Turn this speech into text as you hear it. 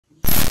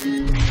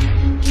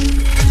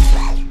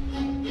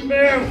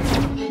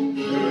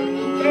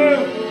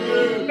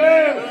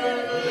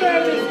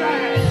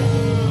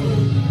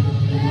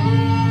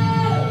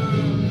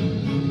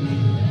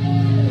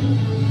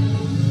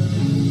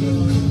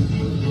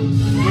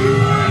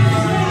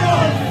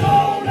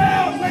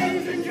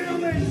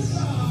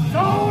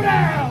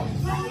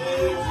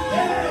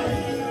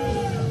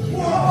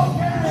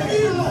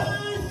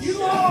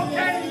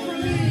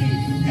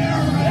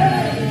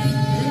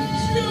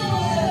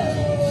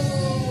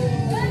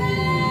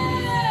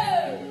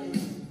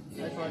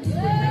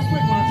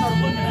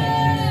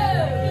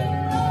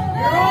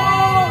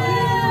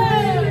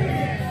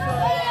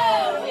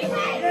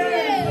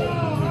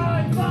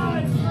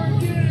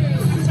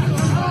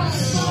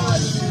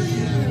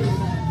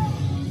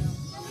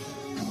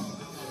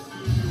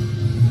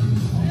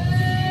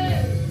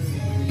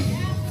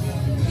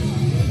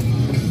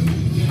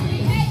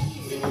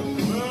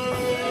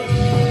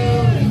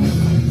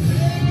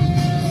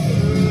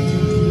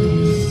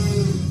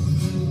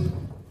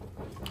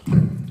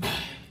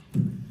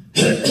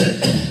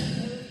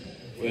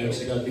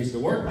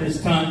This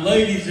time,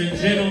 ladies and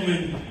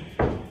gentlemen,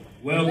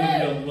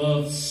 welcome to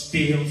Luv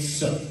Still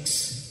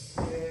Sux.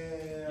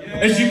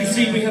 As you can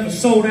see, we have a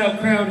sold-out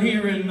crowd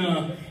here in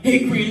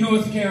Hickory,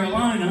 North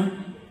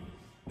Carolina.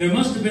 There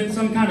must have been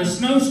some kind of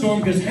snowstorm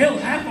because, hell,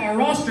 half our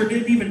roster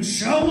didn't even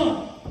show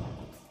up.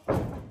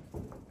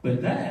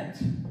 But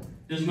that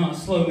does not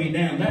slow me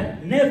down.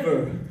 That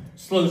never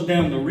slows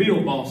down the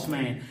real boss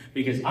man,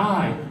 because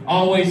I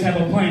always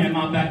have a plan in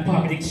my back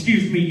pocket.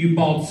 Excuse me, you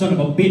bald son of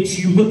a bitch,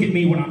 you look at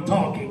me when I'm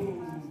talking.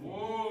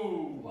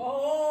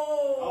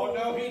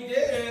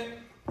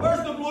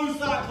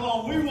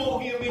 We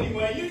want him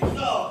anyway. You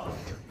suck.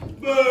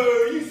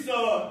 Boo, you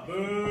suck.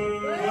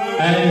 Boo.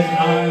 As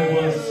I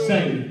was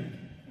saying,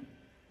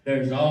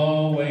 there's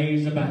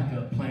always a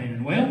backup plan.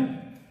 And well,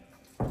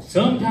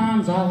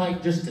 sometimes I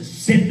like just to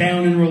sit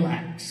down and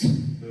relax.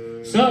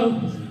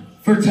 So,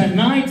 for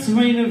tonight's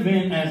main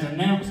event, as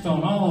announced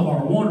on all of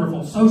our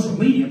wonderful social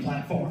media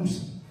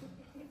platforms,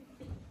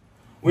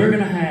 we're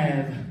going to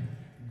have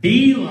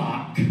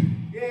D-Lock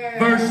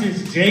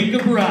versus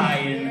Jacob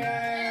Ryan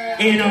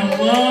in a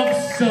Luv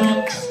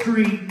Sux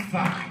Street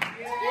Fight.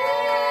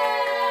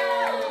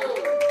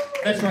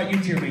 That's right,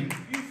 you cheer me.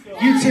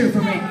 You cheer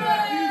for me.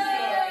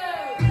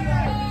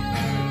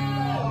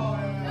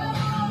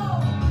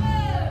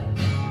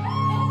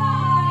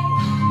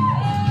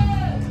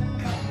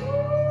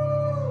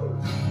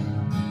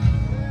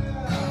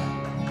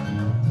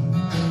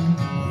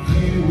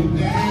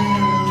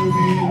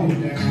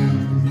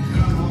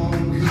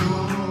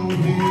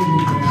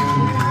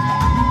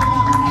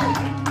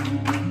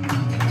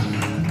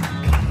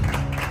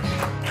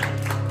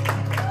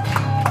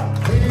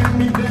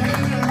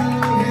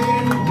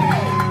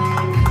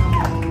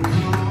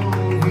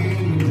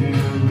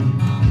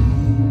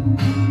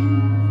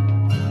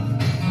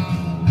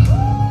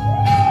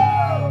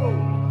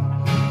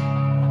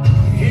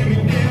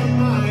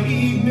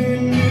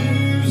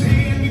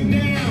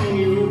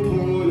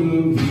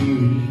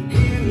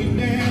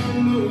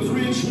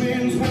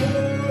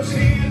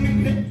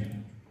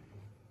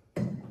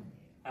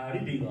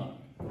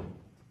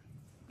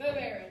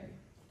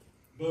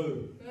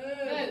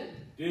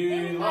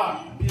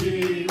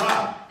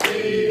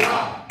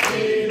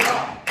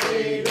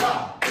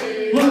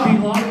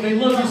 They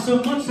love you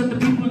so much that the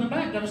people in the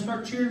back got to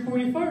start cheering for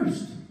you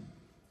first.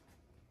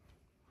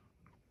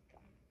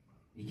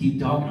 You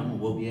keep talking, I'm going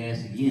to whoop your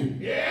ass again.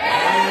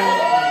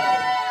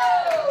 Yeah!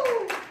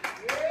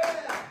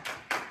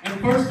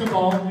 And first of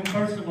all,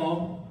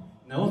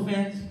 no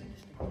offense,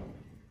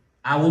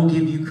 I will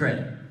give you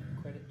credit.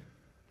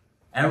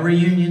 At a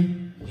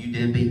reunion, you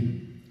did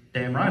beat.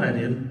 Damn right I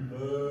did.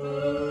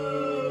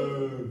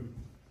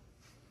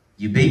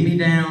 You beat me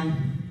down.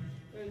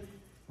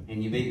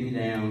 And you beat me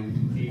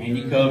down, and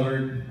you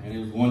covered, and it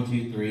was 1,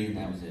 2, 3, and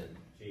that was it.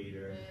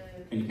 Cheater.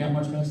 Can you count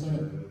much past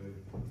that?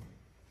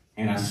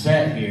 And I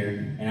sat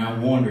here, and I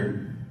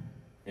wondered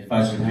if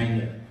I should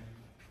hang it.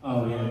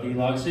 Oh, yeah,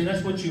 D-Lock. See,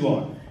 that's what you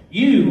are.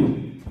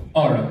 You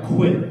are a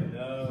quitter.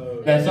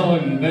 No. That's all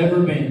you've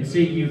ever been.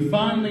 See, you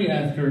finally,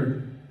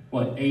 after,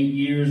 what, 8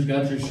 years,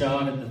 got your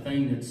shot at the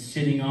thing that's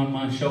sitting on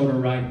my shoulder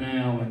right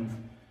now, and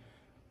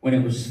when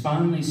it was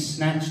finally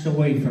snatched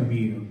away from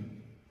you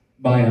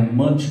by a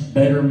much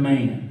better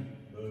man,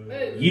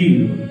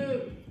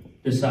 you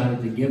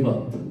decided to give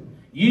up.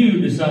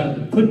 You decided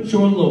to put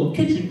your little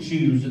kitchen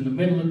shoes in the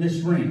middle of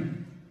this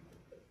ring.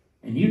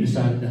 And you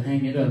decided to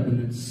hang it up. And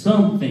then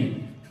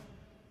something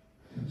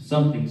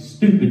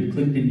stupid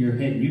clicked in your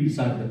head. And you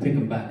decided to pick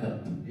them back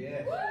up.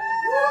 Yes.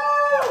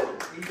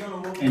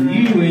 And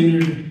you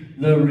entered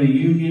the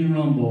reunion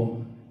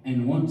rumble.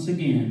 And once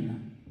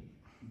again,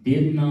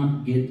 did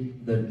not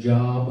get the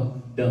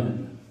job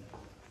done.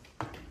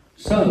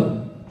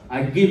 So,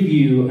 I give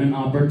you an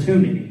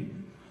opportunity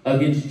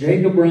against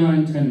Jacob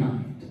Ryan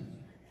tonight.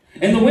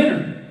 And the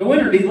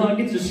winner, D-Lock,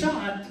 gets a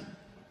shot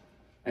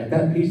at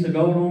that piece of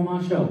gold on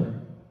my shoulder.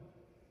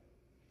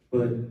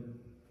 But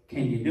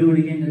Can you do it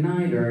again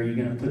tonight, or are you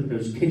going to put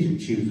those kitchen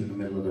shoes in the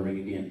middle of the ring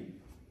again?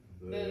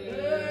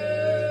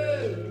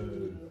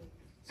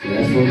 See,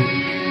 that's what...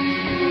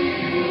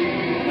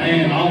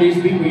 Man, all these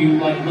people you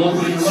like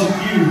love me and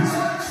love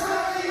you.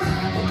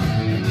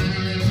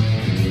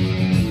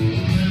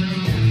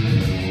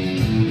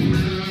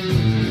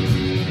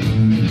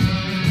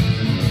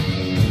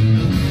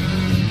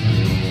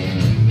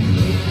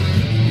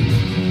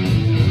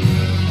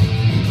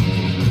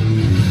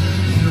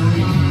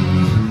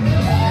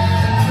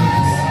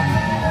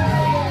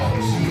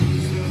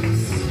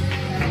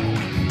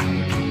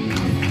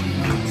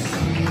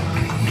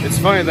 It's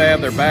funny they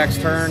have their backs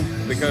turned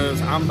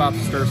because I'm about to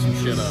stir some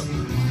shit up.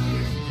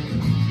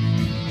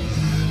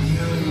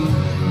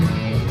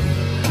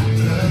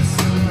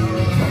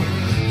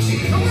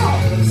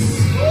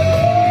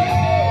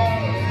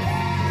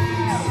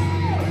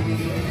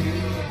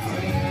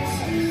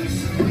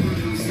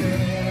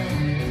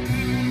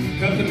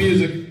 Cut the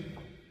music.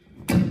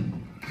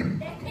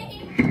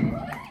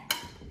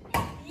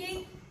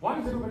 Why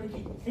does everybody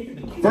keep taking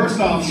the cue? First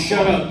off,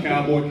 shut up,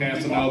 Cowboy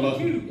Casanova.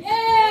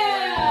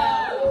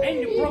 And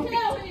you broke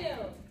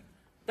it.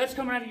 That's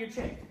coming out of your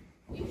check.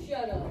 You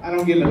shut up. I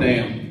don't give a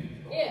damn.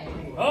 Yeah.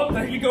 Oh,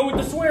 there you go with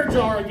the swear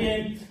jar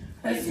again.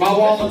 My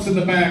wallet's in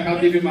the back. I'll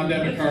give you my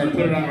debit card.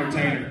 Put it on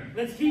retainer.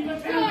 Let's keep it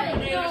Shut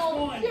down. it,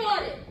 Joel.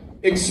 Shut it.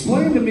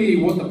 Explain to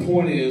me what the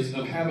point is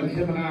of having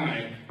him and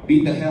I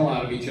beat the hell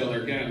out of each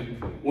other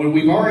again when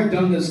we've already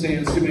done this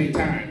dance too many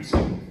times.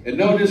 And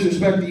no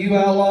disrespect to you,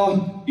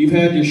 Outlaw, you've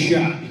had your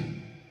shot.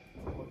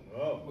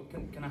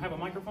 Can I have a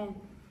microphone?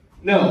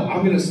 No,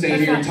 I'm going to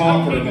stand here and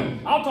talk for a minute.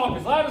 I'll talk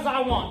as loud as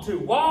I want to.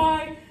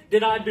 Why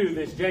did I do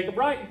this, Jacob,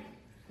 right?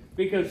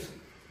 Because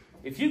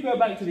if you go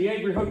back to the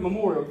Avery Hook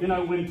Memorial, you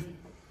know, when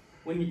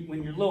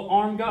your little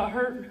arm got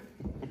hurt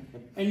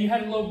and you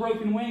had a little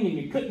broken wing and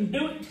you couldn't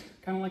do it,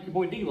 kind of like your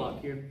boy D-Lock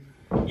here,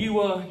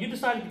 you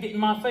decided to get in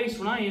my face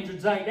when I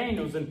injured Zach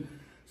Daniels and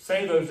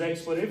say those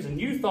expletives,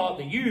 and you thought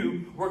that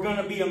you were going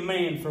to be a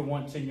man for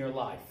once in your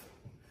life.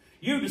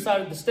 You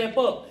decided to step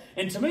up.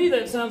 And to me,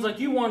 that sounds like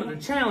you wanted a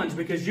challenge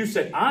because you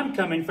said, I'm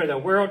coming for the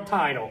world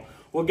title.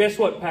 Well, guess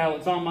what, pal?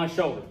 It's on my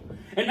shoulder.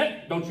 And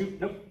that, don't you,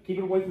 nope, keep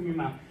it away from your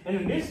mouth. And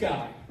then this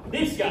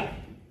guy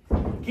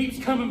keeps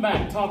coming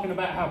back talking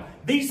about how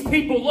these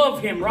people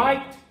love him,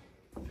 right?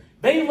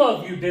 They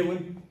love you,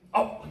 Dylan.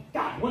 Oh,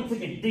 God, once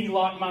again,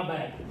 D-Lock, my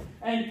bad.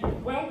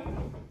 And, well,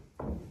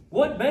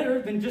 what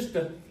better than just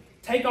to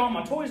take all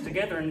my toys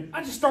together and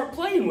I just start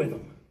playing with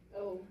them.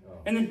 Oh.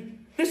 And then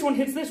this one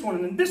hits this one,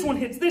 and then this one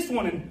hits this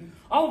one, and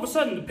all of a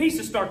sudden the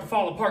pieces start to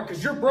fall apart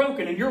because you're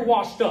broken and you're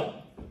washed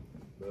up.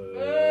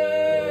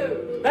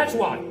 That's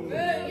why.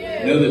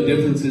 You know the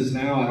difference is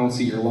now I don't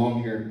see your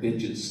long-haired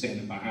bitches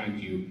standing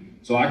behind you,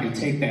 so I can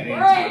take that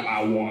anytime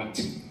I want.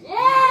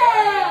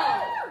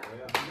 Yeah!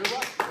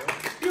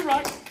 You're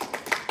right.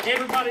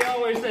 Everybody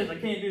always says I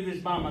can't do this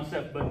by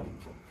myself, but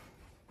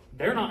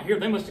they're not here.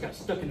 They must have got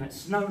stuck in that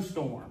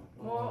snowstorm.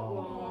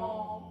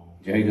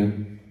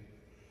 Jada,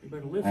 You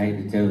better listen. I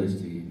hate to tell this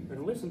to you. You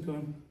better listen to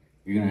him.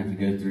 You're going to have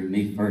to go through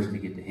me first to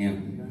get to You're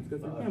him. going to have to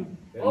go through him.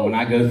 And when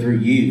I go through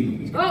you,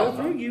 He's going to go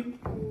through you.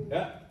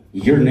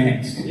 you're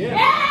next.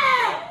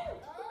 Yeah!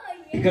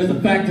 Because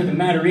the fact of the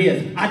matter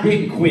is, I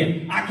didn't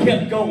quit. I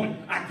kept going.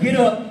 I get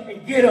up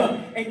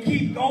and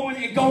keep going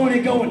and going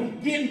and going,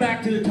 getting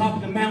back to the top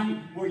of the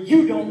mountain where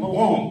you don't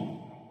belong.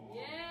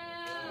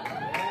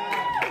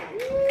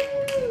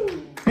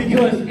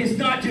 Because it's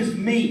not just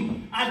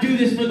me. I do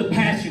this for the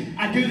passion.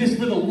 I do this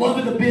for the love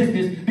of the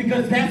business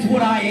because that's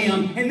what I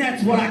am and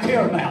that's what I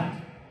care about.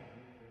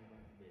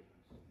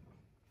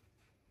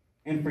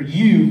 And for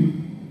you,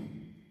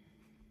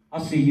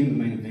 I'll see you in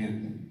the main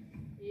event.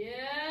 Yeah!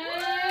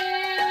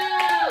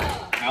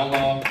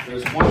 Outlaw,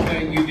 there's one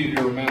thing you need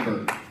to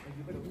remember.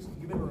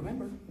 You better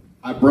remember.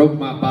 I broke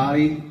my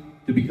body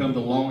to become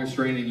the longest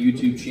reigning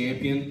YouTube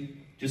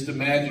champion. Just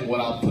imagine what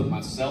I'll put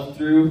myself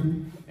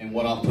through and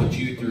what I'll put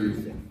you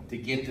through to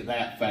get to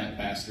that fat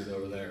bastard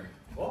over there.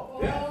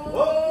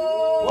 Whoa!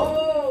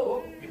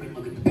 You can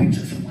look at the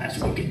pictures from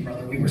last weekend,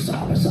 brother. We were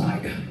side by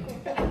side.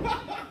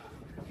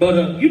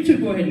 But you two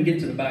go ahead and get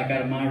to the back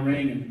out of my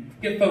ring and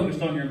get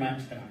focused on your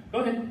match tonight. Go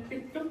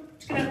ahead. Go.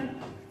 Let's get out.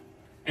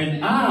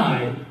 And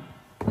I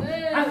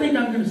think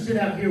I'm going to sit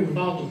out here with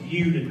all of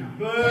you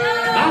tonight.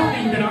 I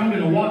think that I'm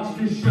going to watch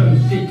this show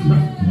sit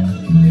right.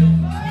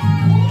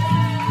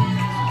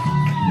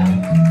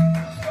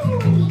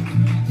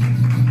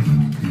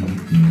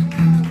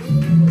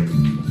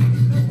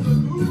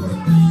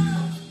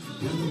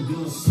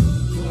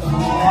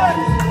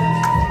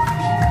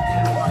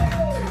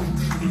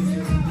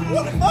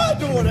 What am I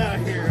doing out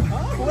here,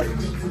 huh?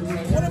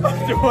 What am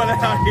I doing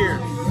out here?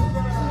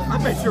 I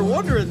bet you're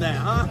wondering that,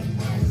 huh?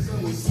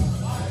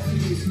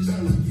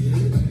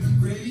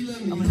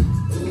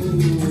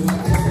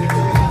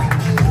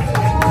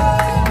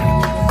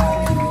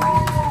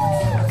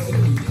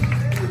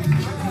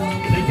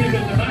 They give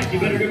it the mic. You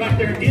better go back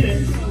there and get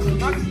it.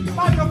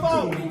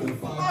 Microphone!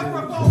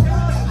 Microphone,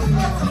 guys!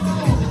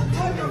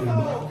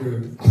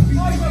 Microphone!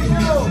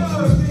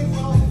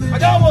 Microphone!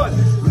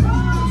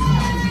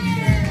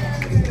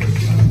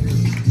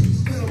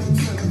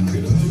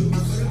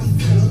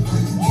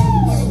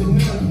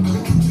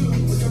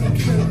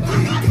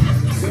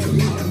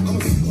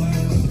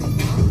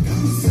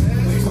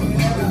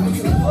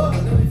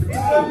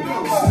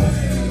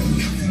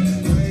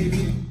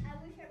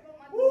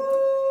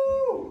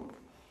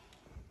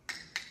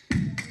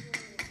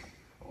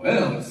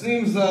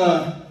 seems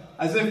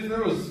as if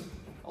there was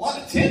a lot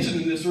of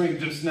tension in this ring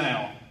just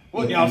now.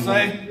 Wouldn't y'all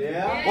say?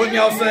 Yeah. Wouldn't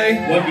y'all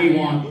say? What do you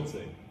want?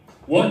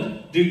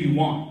 What do you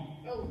want?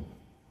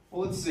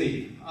 Well, let's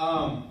see.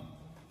 I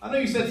know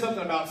you said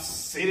something about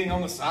sitting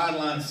on the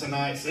sidelines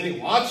tonight,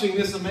 watching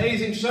this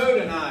amazing show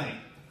tonight.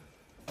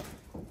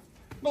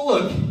 But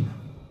look,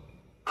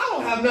 I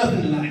don't have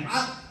nothing tonight.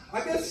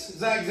 I guess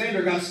Zach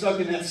Xander got stuck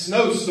in that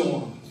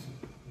snowstorm.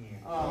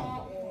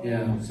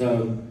 Yeah,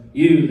 so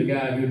you, the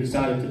guy who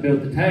decided to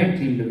build the tag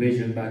team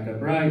division back up,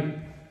 right?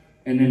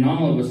 And then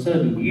all of a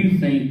sudden you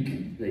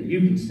think that you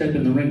can step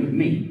in the ring with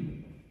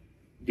me.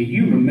 Do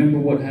you remember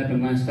what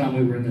happened last time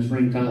we were in this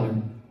ring, Tyler?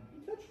 He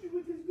touched me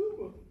with his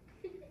goober.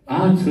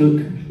 I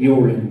took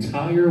your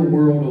entire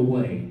world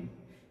away.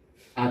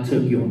 I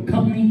took your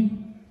company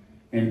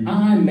and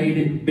I made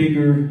it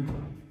bigger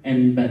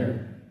and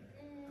better.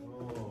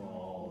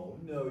 Oh,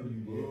 no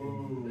you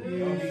didn't.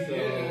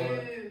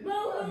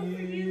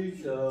 You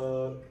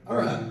suck.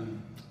 Alright,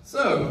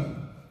 so,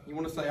 you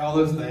want to say all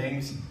those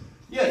things?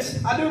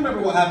 Yes, I do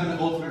remember what happened at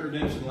Ultimate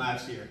Redemption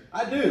last year.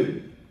 I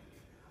do.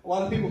 A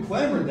lot of people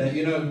clamored that,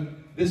 you know,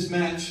 this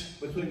match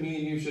between me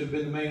and you should have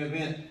been the main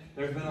event.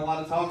 There's been a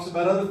lot of talks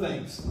about other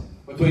things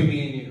between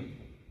me and you.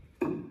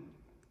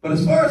 But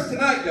as far as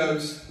tonight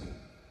goes,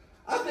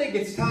 I think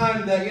it's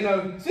time that, you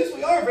know, since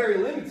we are very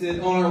limited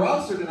on our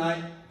roster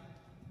tonight,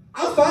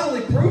 I'll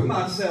finally prove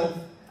myself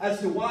as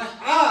to why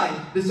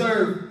I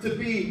deserve to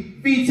be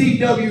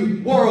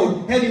VTW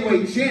World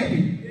Heavyweight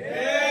Champion.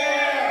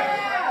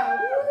 Yeah!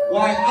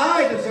 Why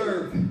I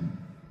deserve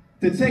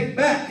to take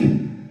back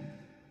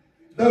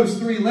those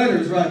 3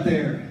 letters right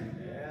there.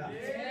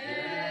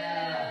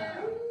 Yeah.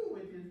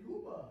 With his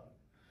goober.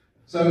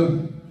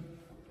 So,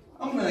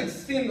 I'm going to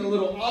extend a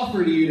little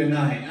offer to you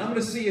tonight. I'm going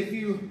to see if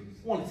you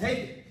want to take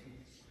it.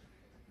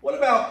 What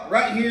about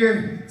right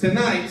here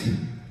tonight,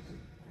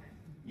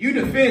 you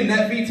defend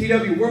that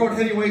VTW World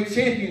Heavyweight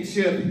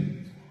Championship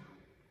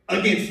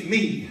against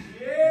me?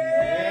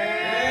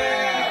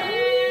 Yeah.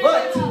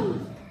 But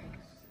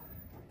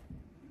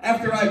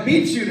after I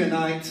beat you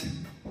tonight,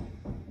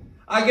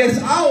 I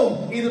guess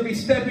I'll either be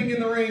stepping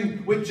in the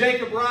ring with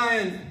Jacob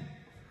Ryan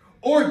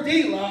or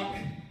D-Lock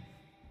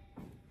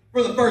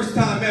for the first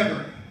time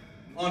ever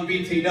on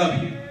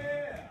VTW.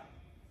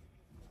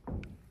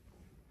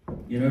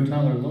 You know,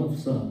 Tyler, Luv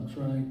Sux,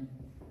 right?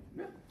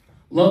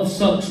 Luv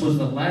Sux was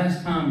the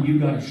last time you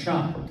got a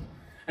shot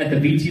at the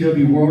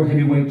VTW World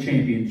Heavyweight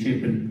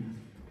Championship, and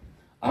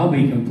I'll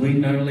be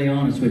completely and utterly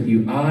honest with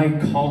you. I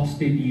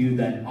costed you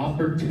that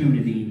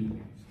opportunity,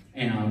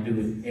 and I'll do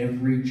it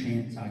every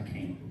chance I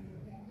can.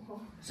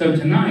 So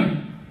tonight,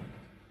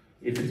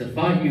 if it's a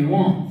fight you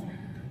want,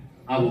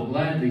 I will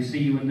gladly see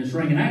you in this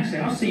ring. And actually,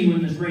 I'll see you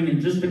in this ring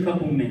in just a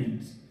couple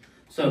minutes.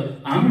 So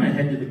I'm going to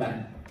head to the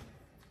back.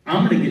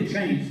 I'm going to get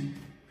changed.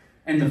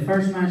 And the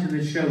first match of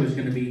this show is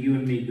going to be you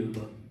and me,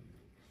 Gooba.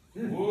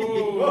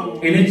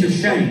 And it's a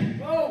shame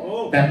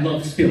that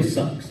Luv Still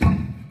Sux.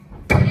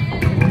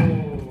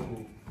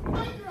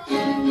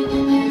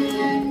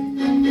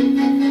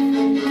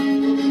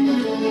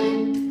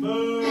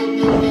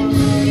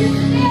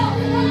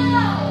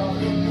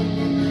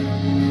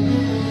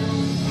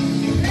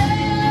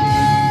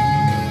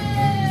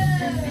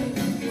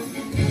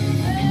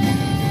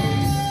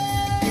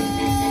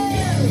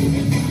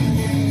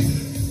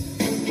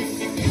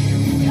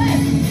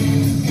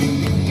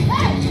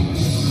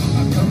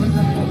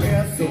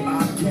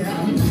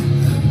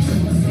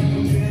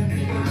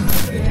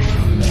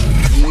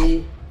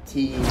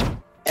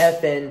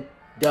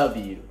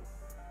 VTFNW.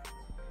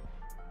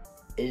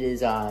 It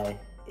is I,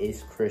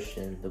 Ace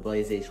Christian, the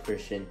Blaze Ace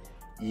Christian,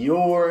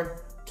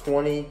 your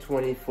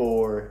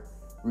 2024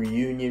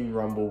 Reunion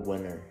Rumble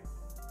winner.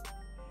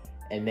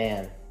 And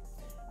man,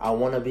 I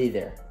want to be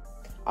there.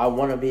 I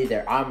want to be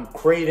there. I'm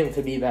craving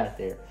to be back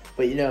there.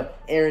 But you know,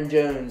 Aaron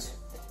Jones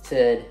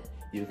said,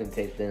 you can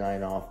take the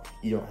night off.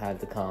 You don't have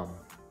to come.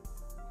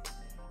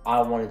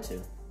 I wanted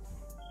to.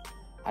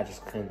 I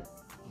just couldn't.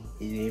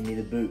 He gave me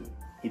the boot.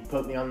 He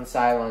put me on the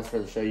sidelines for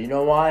the show. You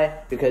know why?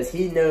 Because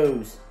he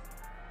knows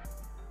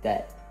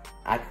that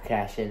I could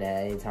cash in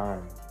at any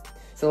time.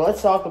 So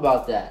let's talk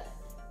about that.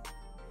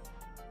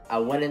 I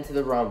went into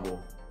the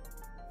Rumble.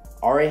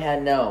 Already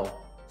had no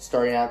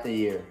starting out the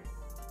year.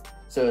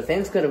 So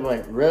things could have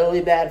went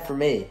really bad for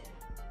me.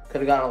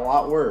 Could have gotten a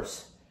lot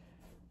worse.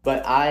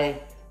 But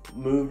I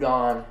moved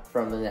on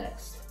from the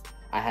next.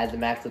 I had the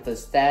match with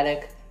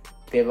Xstatic.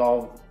 Give him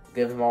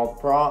all the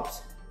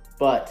props.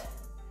 But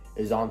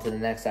it was on to the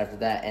next after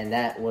that, and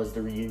that was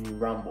the Reunion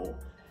Rumble.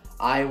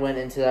 I went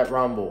into that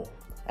Rumble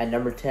at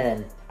number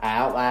 10. I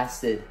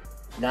outlasted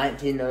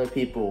 19 other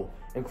people,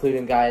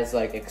 including guys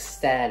like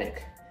Xstatic,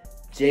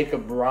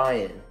 Jacob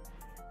Ryan,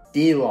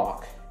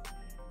 D-Lock,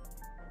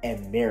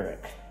 and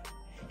Marrok.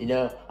 You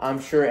know,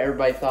 I'm sure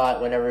everybody thought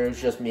whenever it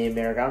was just me and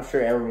Marrok, I'm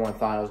sure everyone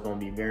thought it was going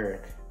to be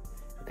Marrok.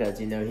 Because,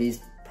 you know,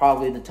 he's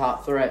probably the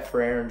top threat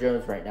for Aaron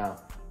Jones right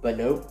now. But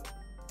nope,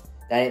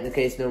 that ain't the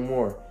case no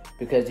more.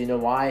 Because you know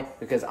why?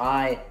 Because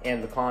I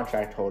am the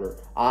contract holder.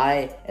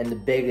 I am the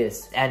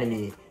biggest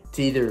enemy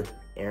to either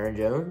Aaron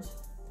Jones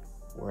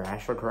or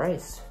Asher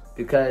Christ.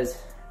 Because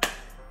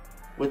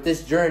with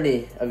this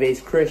journey of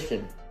Ace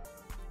Christian,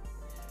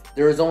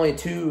 there is only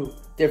two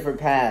different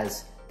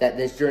paths that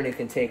this journey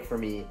can take for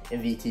me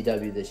in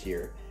VTW this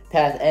year.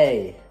 Path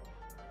A,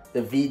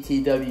 the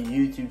VTW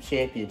YouTube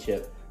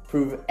Championship.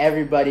 Prove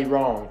everybody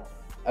wrong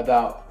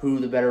about who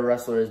the better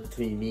wrestler is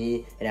between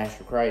me and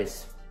Asher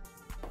Christ.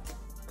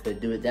 Could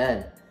do it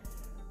then.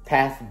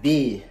 Path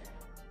B,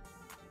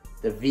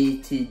 the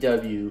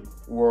VTW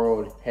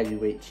World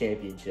Heavyweight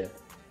Championship.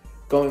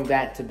 Going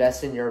back to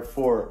Best in Year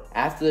 4,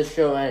 after the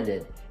show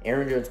ended,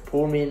 Aaron Jones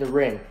pulled me in the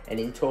ring and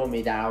he told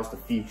me that I was the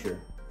future.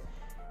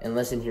 And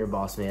listen here,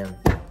 boss man.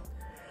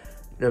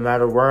 No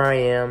matter where I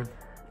am,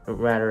 no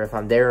matter if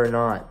I'm there or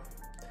not,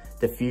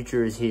 the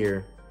future is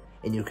here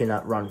and you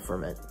cannot run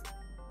from it.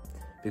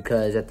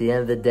 Because at the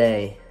end of the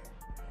day,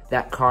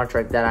 that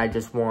contract that I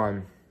just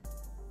won,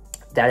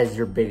 that is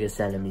your biggest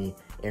enemy,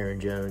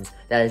 Aaron Jones.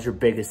 That is your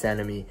biggest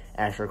enemy,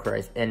 Asher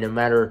Christ. And no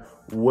matter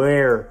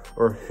where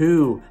or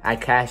who I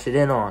cash it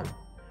in on,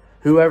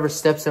 whoever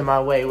steps in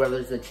my way, whether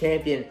it's a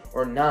champion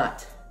or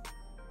not,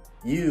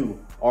 you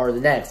are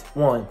the next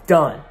one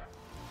done.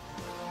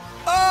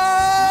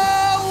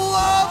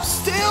 Luv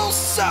Still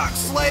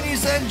Sux,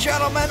 ladies and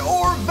gentlemen.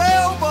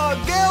 Orville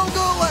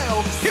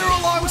Galgaleo here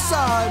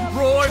alongside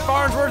Roy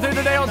Farnsworth here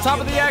today on top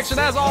of the action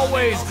as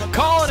always.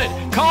 Calling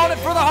it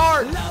for the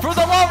heart, for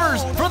the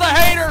lovers, for the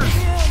haters.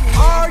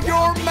 are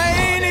your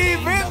main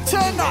event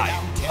tonight.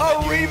 A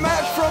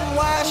rematch from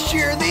last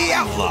year. The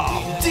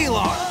Outlaw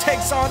D-Lock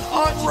takes on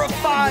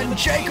unrefined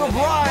Jacob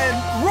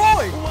Ryan.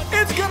 Roy,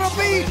 it's gonna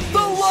be the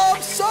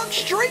Luv Sux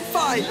Street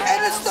Fight,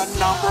 and it's the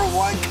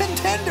 #1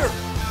 contender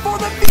for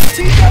the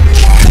VTW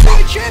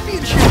Stars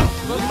Championship.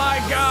 But my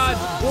God,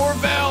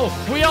 Orville,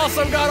 we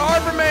also got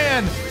Arbor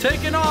Man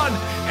taking on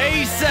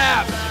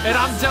A.S.A.P. And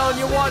I'm telling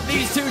you what,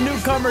 these two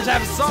newcomers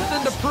have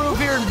something to prove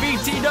here in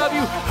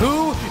VTW.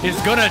 Who is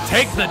gonna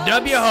take the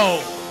W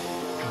home?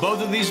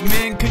 Both of these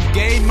men could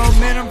gain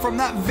momentum from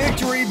that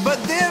victory,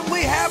 but then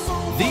we have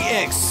the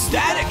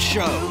Xstatic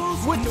Show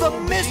with the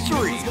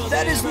mystery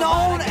that is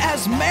known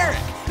as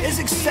Marrok. Is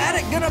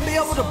Xstatic gonna be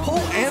able to pull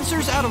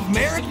answers out of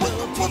Marrok?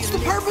 What's the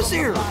purpose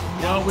here?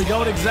 Well, we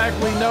don't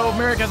exactly know.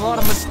 Marrok has a lot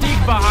of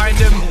mystique behind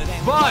him,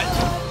 but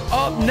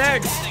up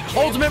next,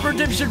 Ultimate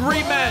Redemption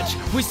rematch.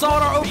 We saw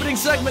in our opening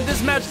segment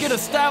this match get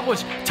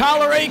established.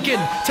 Tyler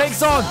Aiken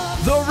takes on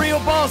the real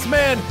boss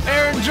man,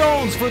 Aaron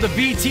Jones, for the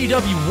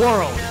VTW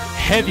World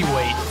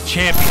Heavyweight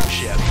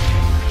Championship.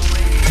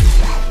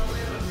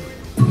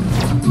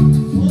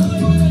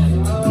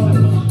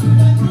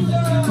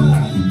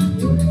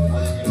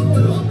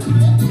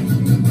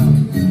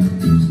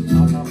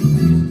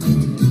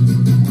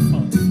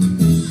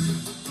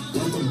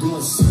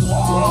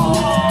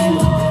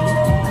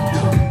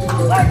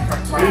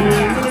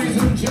 Ladies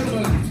and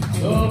gentlemen,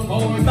 the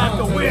following about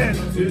to win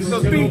the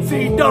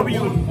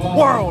VTW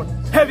World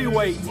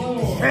Heavyweight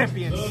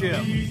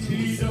Championship.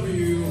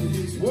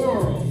 VTW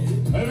World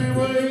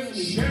Heavyweight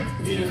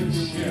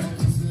Championship.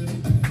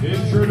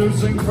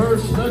 Introducing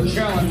first the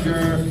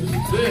challenger.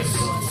 This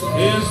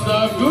is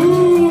the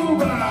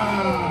Gooba,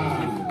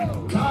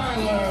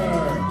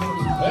 Tyler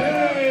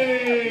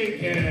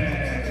Aiken.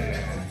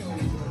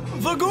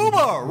 The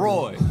Gooba,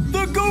 Roy.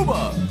 The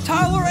Gooba.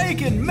 Tyler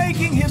Aiken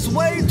making his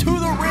way to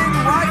the ring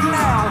right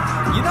now.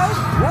 You know,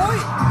 Roy,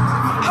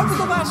 over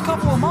the last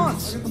couple of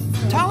months,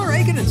 Tyler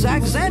Aiken and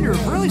Zach Xander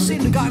have really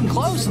seemed to have gotten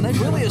close, and they've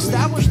really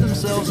established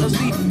themselves as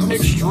the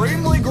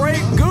extremely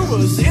great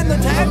Goobas in the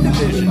tag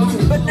division.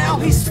 But now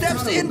he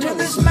steps into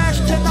this match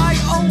tonight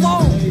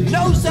alone.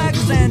 No Zach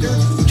Xander,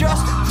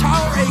 just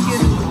Tyler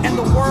Aiken and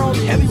the World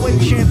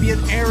Heavyweight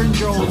Champion Aaron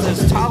Jones,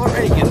 as Tyler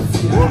Aiken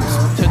looks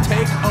to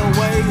take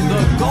away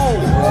the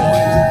gold,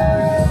 Roy.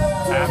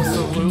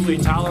 Absolutely,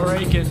 Tyler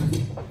Aiken,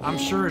 I'm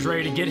sure, is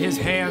ready to get his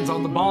hands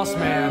on the boss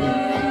man.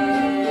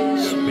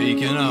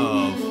 Speaking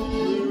of,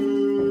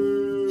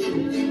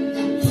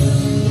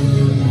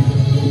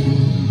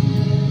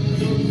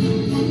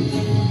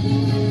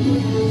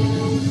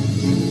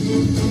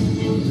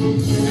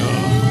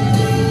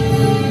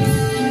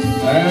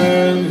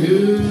 And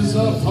his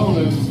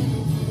opponent,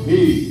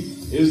 he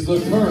is the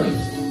current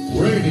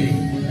reigning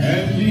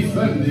and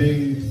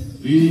defending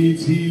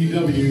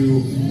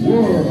VTW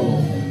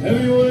World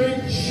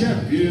Heavyweight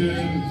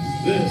Champion.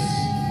 This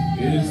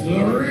is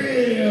the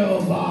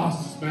real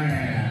boss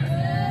man,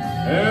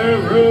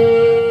 Aaron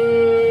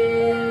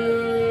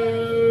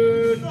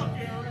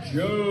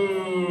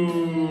Jones.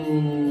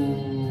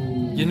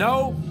 You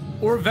know,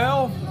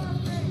 Orville,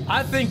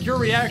 I think your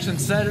reaction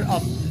said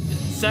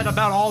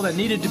about all that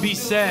needed to be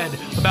said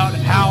about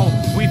how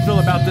we feel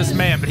about this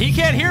man. But he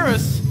can't hear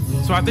us,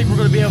 so I think we're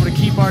going to be able to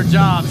keep our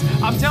jobs.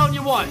 I'm telling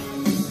you what,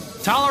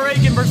 Tyler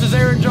Aiken versus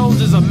Aaron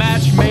Jones is a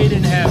match made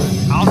in heaven.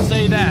 I'll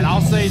say that.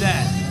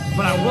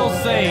 But I will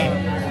say,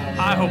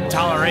 I hope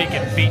Tyler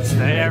Aiken beats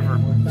the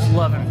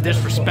ever-loving,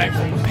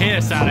 disrespectful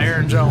piss out of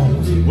Aaron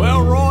Jones.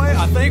 well, Roy,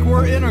 I think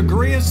we're in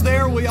agreement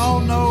there. We all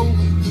know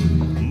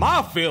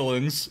my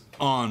feelings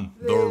on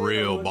the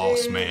real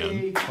boss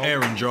man,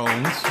 Aaron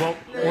Jones. Well,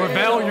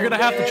 Ravel, you're going to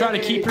have to try to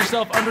keep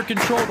yourself under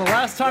control. The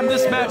last time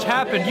this match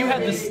happened, you had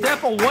to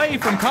step away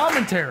from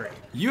commentary.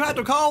 You had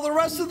to call the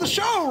rest of the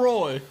show,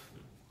 Roy.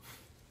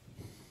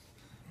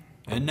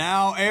 And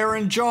now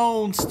Aaron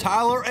Jones,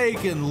 Tyler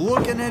Aiken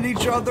looking at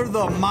each other,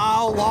 the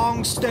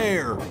mile-long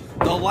stare.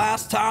 The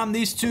last time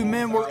these two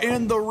men were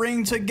in the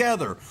ring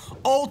together.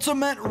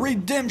 Ultimate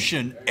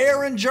redemption.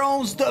 Aaron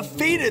Jones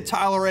defeated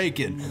Tyler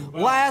Aiken.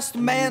 Last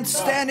man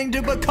standing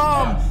to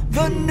become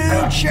the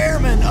new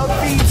chairman of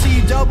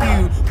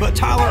VTW. But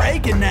Tyler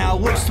Aiken now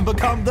looks to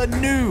become the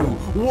new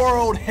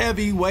World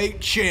Heavyweight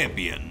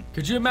Champion.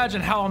 Could you imagine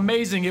how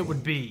amazing it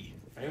would be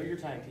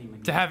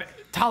to have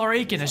Tyler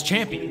Aiken as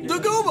champion? The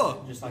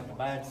Gooba! Just like the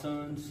bad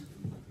sons,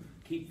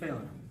 keep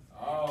failing.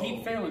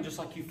 Keep failing just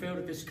like you failed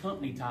at this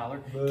company, Tyler.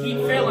 Keep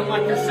failing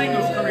like your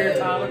singles career,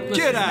 Tyler.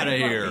 Get out of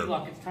here.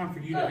 Like it's time for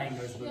you to hang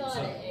those boots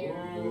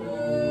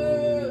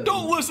up.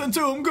 Don't listen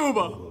to him,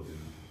 Gooba.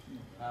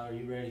 Tyler,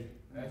 you ready?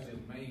 That's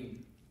just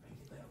mean.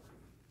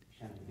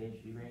 Shut up,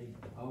 bitch. You ready?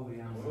 Oh,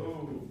 yeah.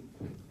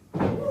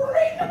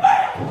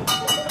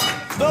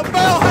 The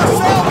bell has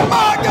sounded.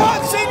 My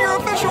God, senior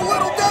official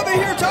Little Debbie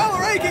here.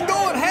 Tyler Aiken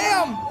going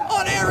ham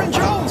on Aaron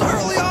Jones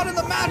early on in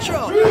the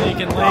matchup.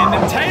 Aiken laying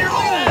them tater.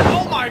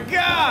 Oh my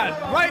God!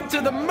 Right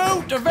to the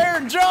moot of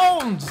Aaron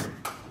Jones.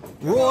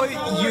 Roy,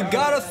 you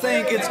gotta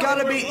think it's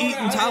gotta be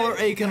eating Tyler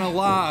Aiken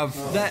alive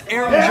that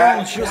Aaron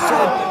Jones just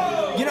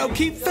said, you know,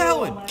 keep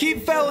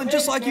failing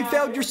just like you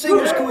failed your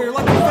singles career,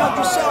 like you failed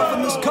yourself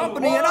in this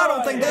company, and I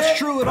don't think that's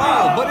true at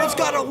all, but it's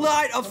gotta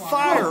light a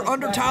fire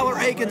under Tyler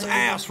Aiken's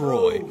ass,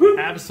 Roy.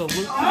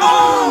 Absolutely.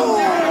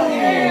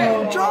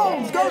 Oh!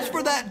 Jones goes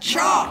for that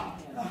chop.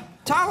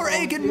 Tyler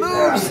Aiken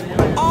moves.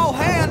 All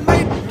hand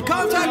made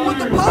contact with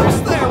the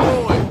post there,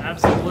 Roy.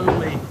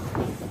 Absolutely.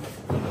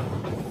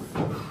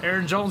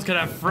 Aaron Jones could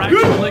have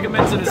fractured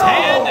ligaments in his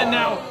hand, and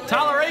now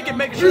Tyler Aiken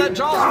making sure that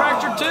jaw's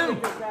fractured too.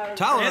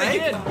 Tyler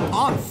Aiken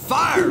on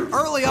fire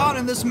early on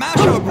in this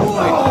matchup,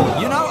 Roy.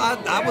 You know,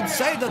 I would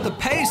say that the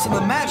pace of the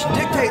match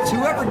dictates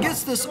whoever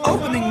gets this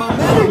opening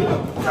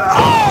momentum.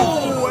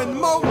 Oh, and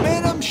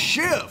momentum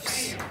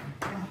shifts.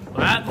 Well,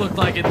 that looked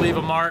like it'd leave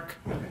a mark.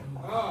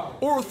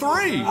 Or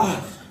three.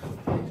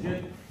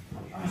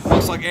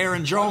 Looks like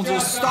Aaron Jones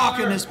is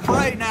stalking his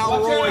prey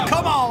now, Roy.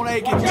 Come on,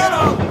 Aiken, get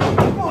up.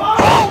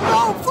 Oh,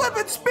 no,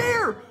 flipping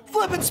spear.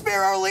 Flipping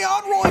spear early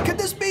on, Roy. Could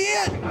this be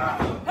it?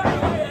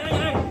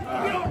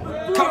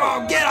 Come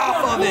on, get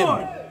off of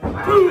him.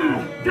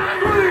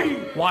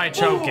 Why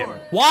choke him?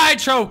 Why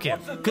choke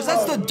him? Because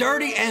that's the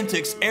dirty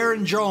antics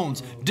Aaron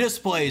Jones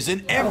displays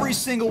in every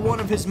single one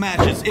of his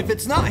matches. If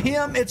it's not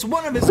him, it's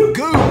one of his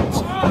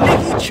goons,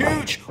 Nicky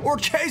Chooch or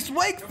Chase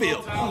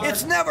Wakefield.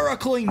 It's never a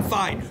clean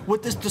fight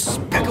with this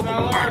despicable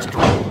bastard.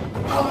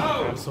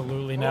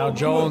 Absolutely. Now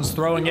Jones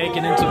throwing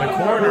Aiken into the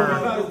corner.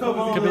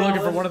 Could be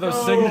looking for one of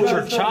those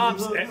signature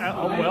chops.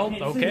 Oh, well,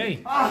 okay.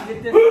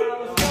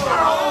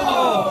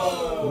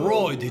 Oh,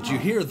 Roy, did you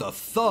hear the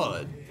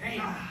thud?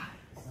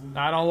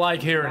 I don't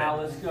like hearing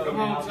it. Come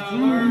on,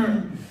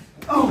 Tyler.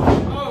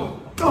 Oh,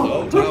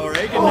 Tyler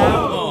Aiken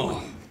now.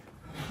 Oh.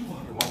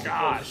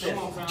 Gosh.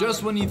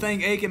 Just when you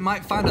think Aiken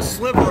might find a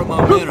sliver of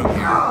momentum,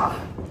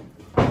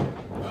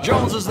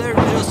 Jones is there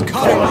to just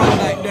cut him right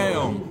back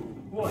down.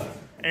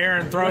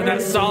 Aaron throwing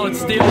that solid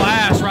steel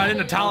ass right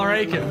into Tyler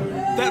Aiken.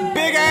 That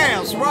big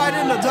ass right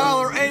into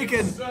Tyler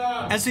Aiken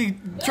as he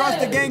tries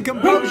to gain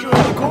composure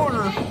in the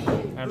corner.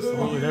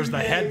 Absolutely. There's the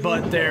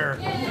headbutt there.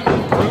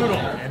 Brutal.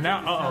 And now,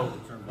 uh-oh.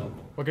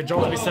 What could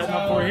Jones be setting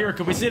up for here?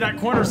 Could we see that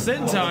corner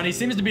senton? He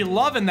seems to be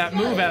loving that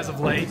move as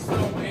of late.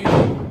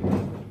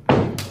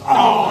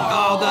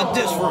 Oh, the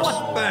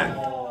disrespect.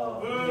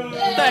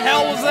 What the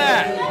hell was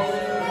that?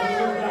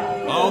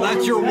 Oh,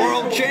 that's your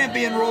world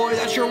champion, Roy.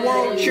 That's your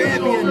world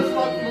champion.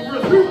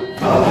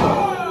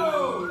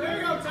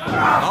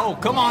 Oh,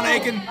 come on,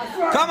 Aiken.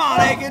 Come on,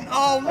 Aiken.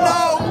 Oh,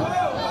 no.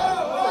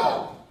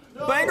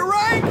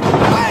 Bangarang.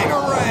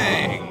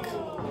 Bangarang.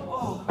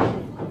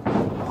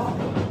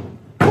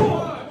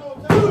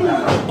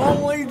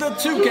 Only the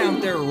 2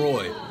 count there,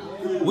 Roy.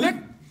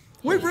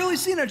 We've really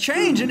seen a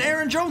change in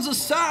Aaron Jones'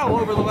 style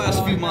over the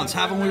last few months,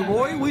 haven't we,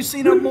 Roy? We've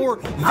seen a more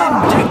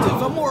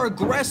vindictive, a more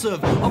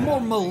aggressive, a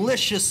more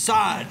malicious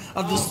side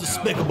of this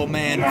despicable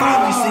man,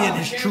 finally seeing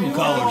his true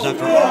colors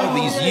after all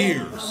these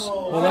years.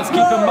 Well, let's keep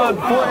in mind,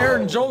 before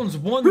Aaron Jones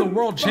won the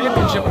World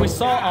Championship, we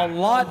saw a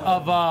lot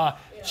of,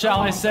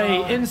 shall I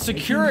say,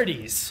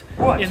 insecurities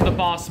in the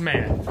Boss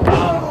Man.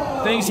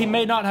 Things he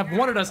may not have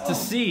wanted us to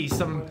see.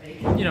 Some,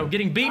 you know,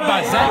 getting beat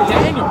by Zach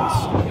Daniels.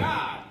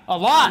 A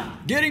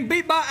lot. Getting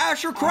beat by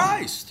Asher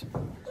Christ.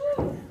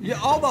 Yeah,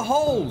 all the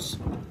holes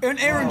in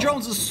Aaron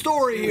Jones'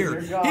 story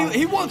here.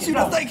 He wants you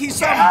to think he's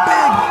some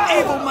big,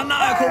 evil,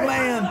 maniacal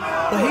man,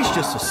 but he's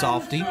just a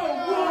softie.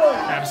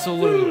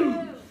 Absolutely.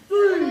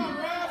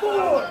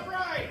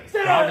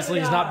 Obviously,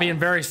 he's not being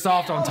very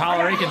soft on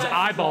Tyler Aiken's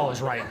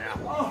eyeballs right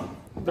now.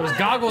 Those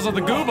goggles of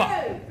the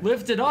Gooba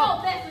lifted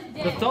up.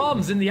 The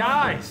thumbs in the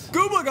eyes.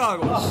 Gooba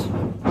goggles.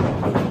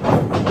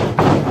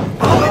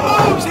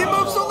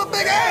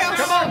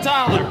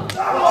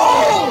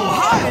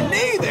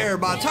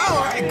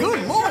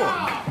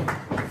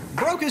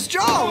 broke his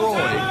jaw, Roy.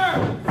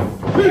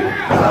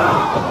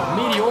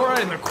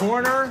 Meteora in the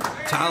corner.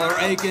 Tyler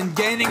Aiken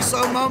gaining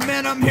some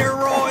momentum here,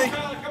 Roy.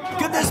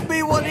 Could this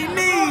be what he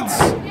needs?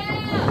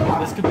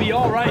 This could be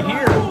all right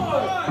here.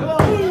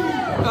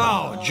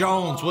 Oh,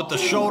 Jones with the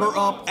shoulder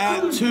up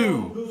at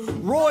 2.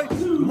 Roy,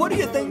 what do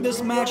you think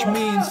this match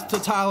means to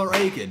Tyler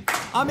Aiken?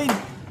 I mean,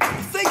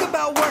 think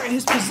about where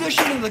his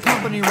position in the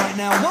company right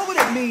now. What would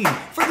it mean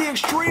for the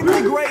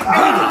extremely great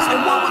Goobas?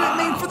 And what would it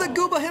mean for the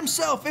Gooba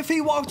himself if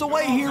he walked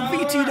away here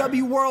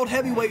VTW World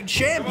Heavyweight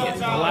Champion?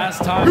 The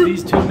last time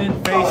these two men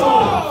faced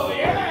off,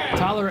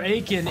 Tyler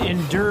Aiken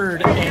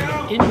endured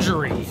an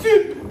injury.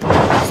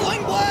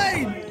 Sling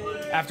blade!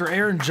 After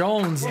Aaron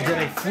Jones did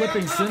a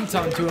flipping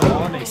senton to him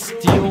on a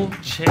steel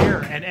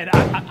chair. And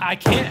I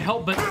can't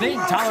help but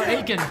think Tyler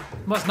Aiken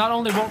must not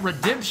only want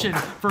redemption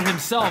for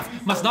himself,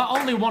 must not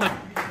only want to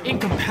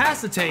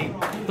incapacitate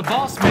the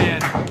boss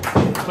man,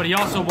 but he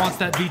also wants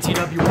that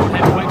VTW World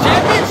Heavyweight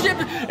Championship.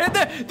 And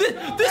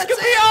this could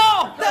be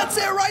all! That's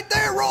it right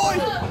there, Roy!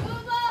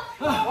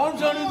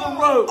 Arms under the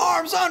rope.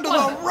 Arms under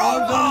the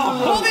rope!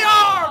 Pull the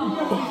arm!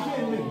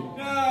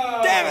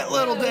 Damn it,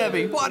 Little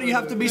Debbie. Why do you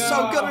have to be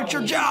so good at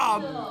your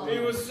job? He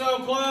was so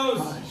close.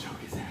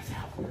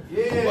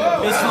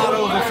 It's not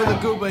over for the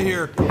Gooba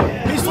here.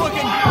 He's looking.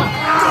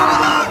 Gooba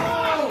lock!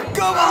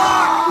 Gooba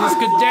lock! This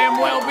could damn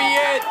well be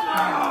it.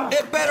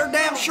 It better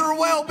damn sure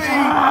well be.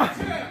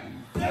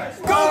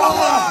 Gooba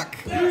lock!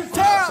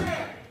 Tap!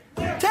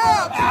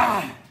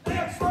 Tap!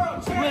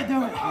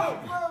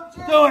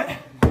 Do it.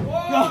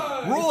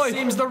 Roy!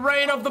 Seems the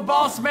reign of the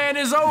boss man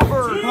is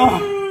over.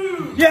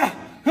 Yeah,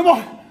 come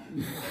on.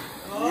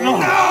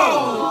 No!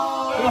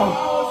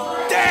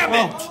 Damn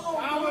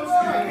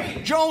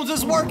it! Jones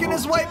is working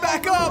his way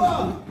back up.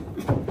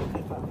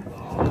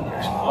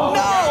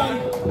 No!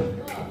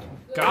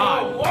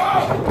 God.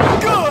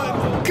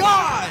 Good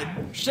God!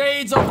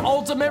 Shades of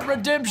ultimate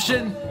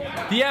redemption.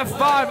 The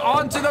F5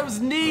 onto those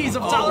knees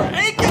of Tyler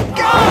Aiken.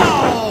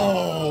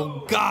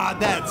 Oh, God,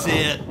 that's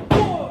it.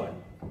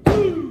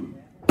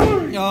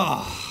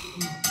 Oh.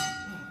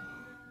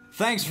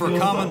 Thanks for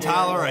coming,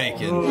 Tyler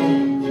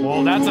Aiken.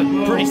 Well, that's a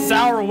pretty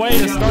sour way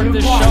to start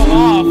this show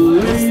off.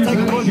 Let's take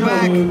a look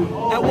back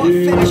at what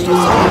finished us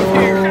off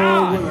here.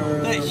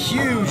 That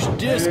huge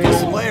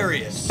discus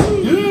lariat.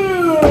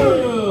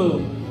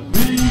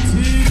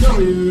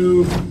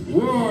 VTW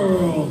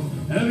World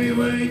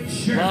Heavyweight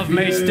Champion. Love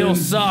may still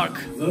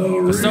suck,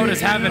 but so does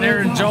having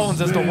Aaron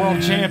Jones as the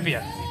world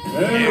champion.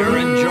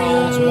 Aaron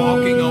Jones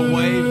walking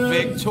away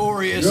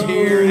victorious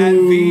here at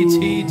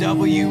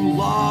VTW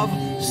Luv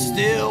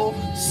Still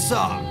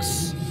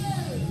Sux.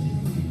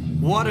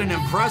 What an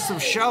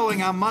impressive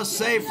showing, I must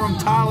say, from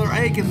Tyler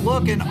Aiken,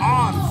 looking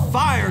on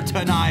fire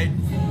tonight,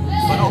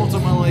 but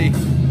ultimately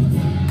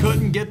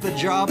couldn't get the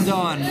job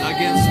done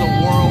against the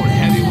World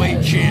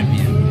Heavyweight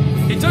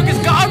Champion. He took his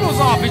goggles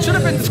off. He should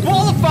have been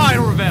disqualified,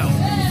 Ravel.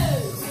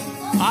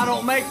 I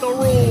don't make the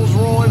rules,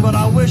 Roy, but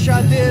I wish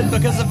I did,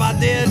 because if I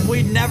did,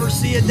 we'd never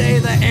see a day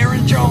that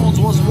Aaron Jones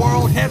was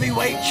World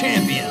Heavyweight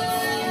Champion.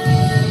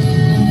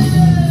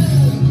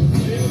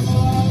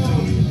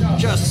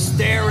 Just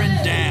staring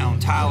down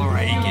Tyler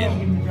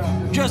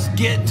Aiken. Just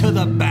get to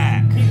the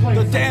back.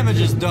 The damage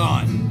is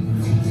done.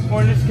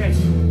 Or in this case,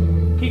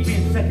 keep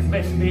being second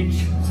best,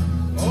 bitch.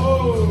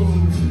 Oh.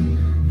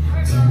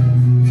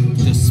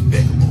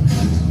 Despicable.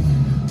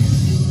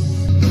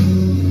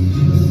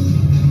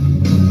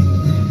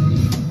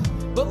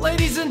 But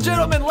ladies and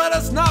gentlemen, let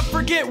us not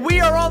forget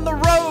we are on the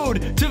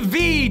road to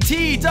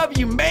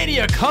VTW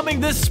Mania coming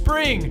this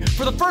spring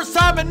for the first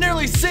time in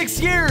nearly 6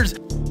 years.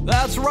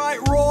 That's right,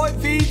 Roy.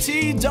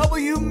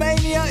 VTW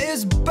Mania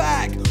is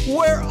back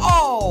where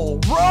all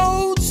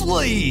roads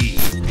lead.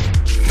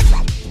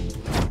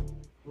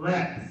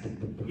 Let's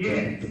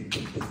get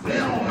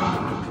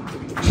Silver.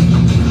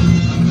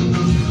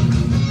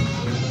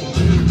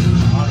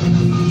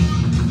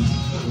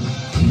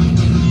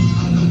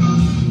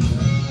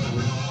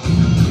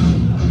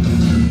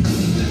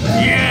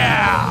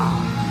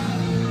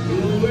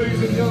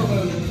 Ladies and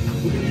gentlemen,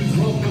 please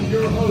welcome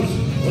your host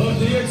of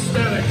the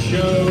Xstatic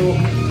Show,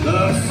 the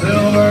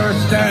Silver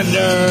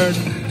Standard.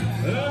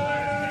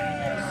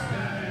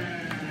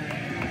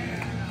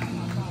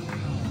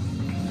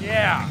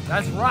 Yeah,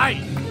 that's right.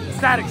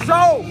 Xstatic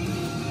Show.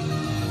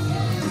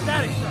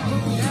 Xstatic Show.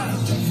 Yeah.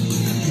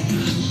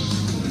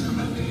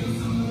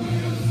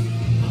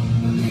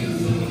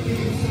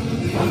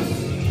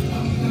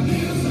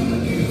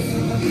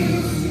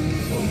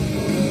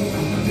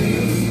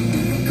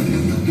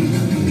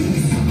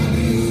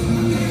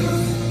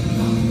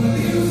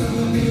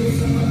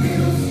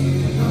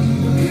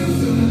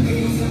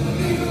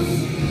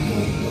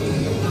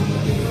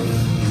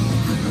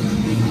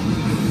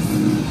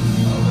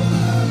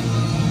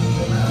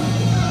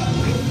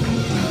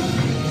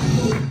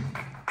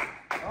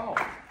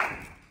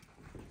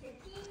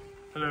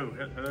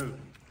 Hello.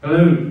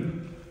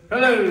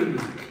 Hello.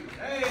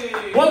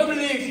 Hey. Welcome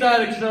to the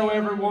Xstatic Show,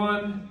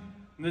 everyone.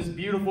 On this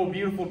beautiful,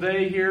 beautiful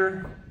day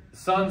here. The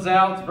sun's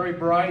out. It's very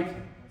bright.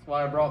 That's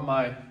why I brought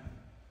my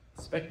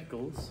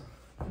spectacles.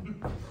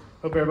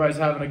 Hope everybody's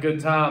having a good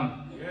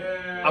time.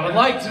 Yeah. I would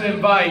like to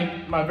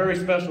invite my very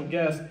special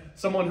guest,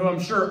 someone who I'm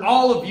sure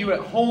all of you at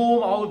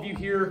home, all of you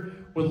here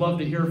would love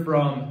to hear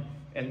from,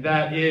 and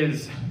that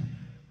is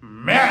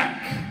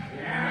Marrok.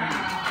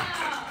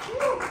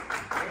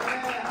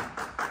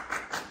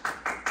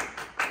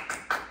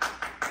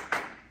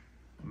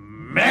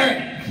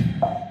 Marrok.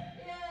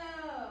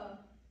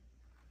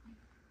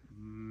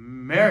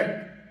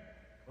 Marrok.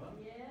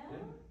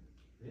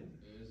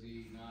 Is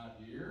he not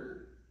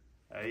here?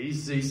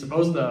 He's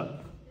supposed to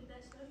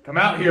come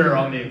out here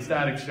on the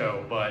Xstatic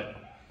Show, but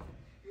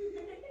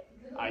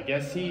I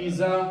guess he's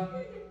not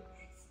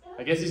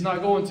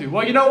going to.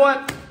 Well, you know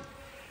what?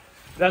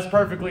 That's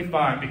perfectly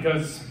fine,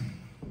 because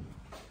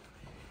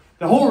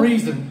the whole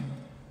reason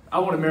I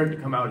wanted Marrok to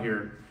come out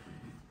here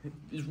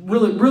is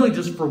really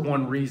just for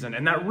one reason,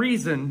 and that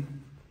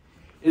reason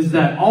is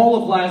that all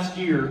of last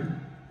year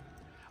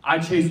I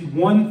chased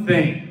one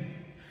thing,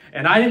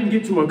 and I didn't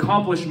get to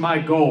accomplish my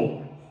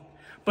goal.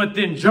 But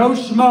then Joe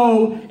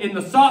Schmo in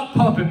the sock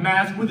puppet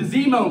mask with his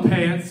emo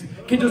pants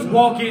can just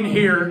walk in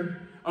here,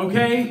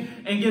 okay,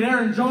 and get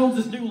Aaron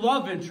Jones' new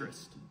love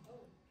interest.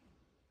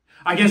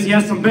 I guess he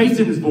has some bass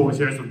in his voice.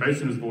 He has some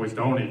bass in his voice,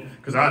 don't he?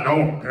 Because I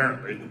don't,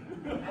 apparently.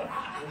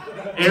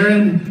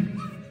 Aaron,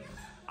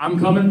 I'm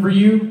coming for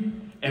you.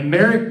 And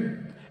Marrok,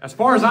 as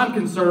far as I'm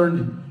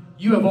concerned,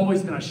 you have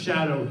always been a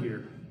shadow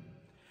here.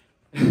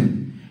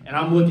 And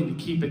I'm looking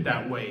to keep it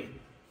that way.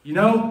 You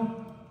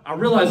know, I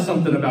realized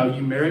something about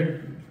you,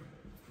 Marrok.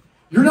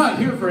 You're not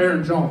here for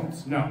Aaron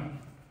Jones, no.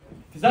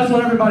 Because that's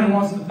what everybody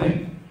wants to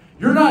think.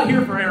 You're not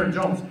here for Aaron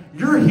Jones.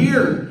 You're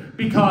here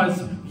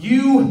because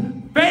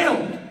you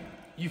failed.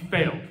 You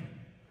failed.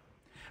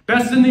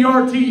 Best in the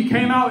RT, you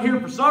came out here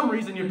for some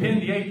reason, you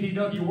pinned the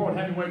APW World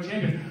Heavyweight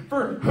Champion.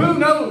 For who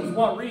knows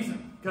what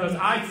reason, because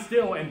I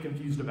still am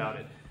confused about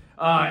it.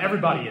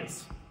 Everybody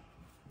is.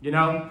 You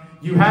know,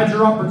 you had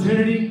your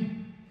opportunity.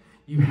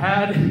 You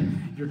had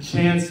your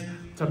chance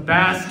to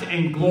bask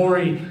in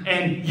glory,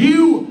 and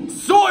you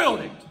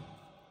soiled it.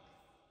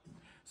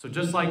 So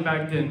just like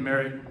back then,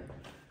 Marrok,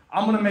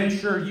 I'm going to make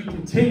sure you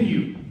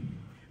continue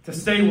to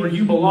stay where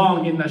you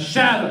belong, in the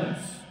shadows.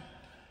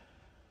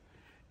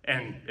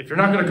 And if you're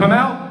not going to come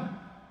out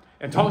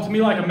and talk to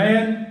me like a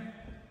man,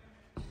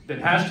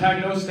 then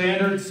hashtag no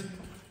standards.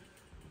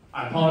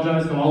 I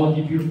apologize to all of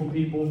you beautiful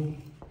people.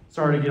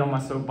 Sorry to get on my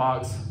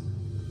soapbox.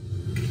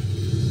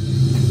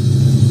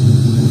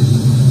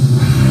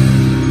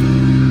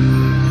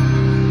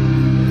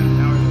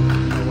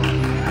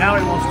 Now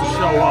he wants to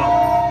show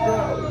up.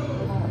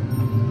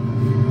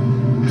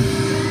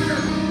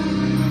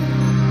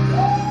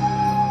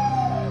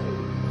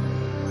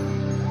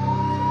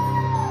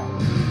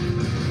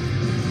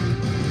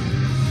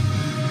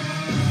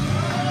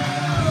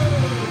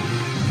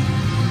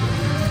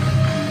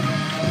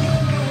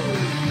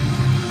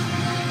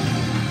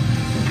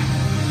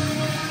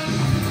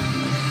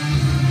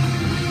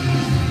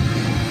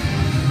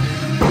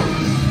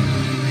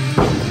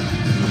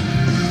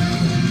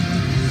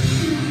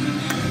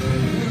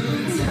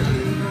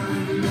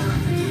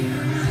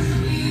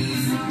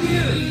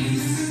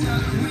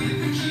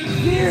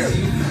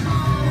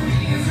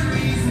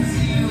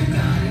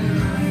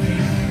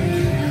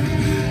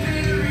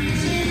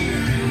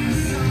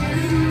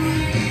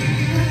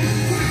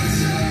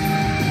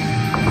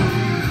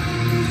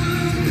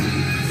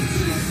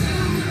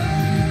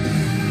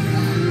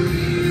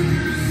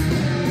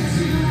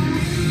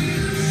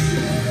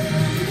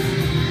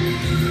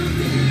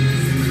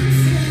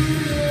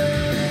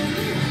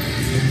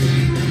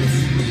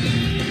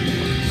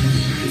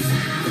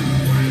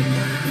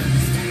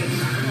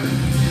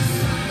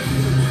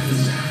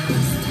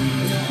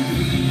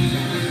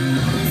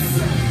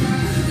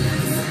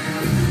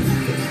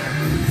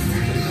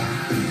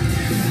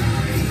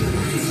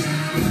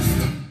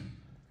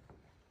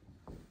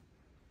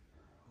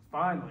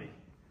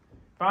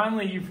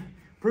 Finally, you've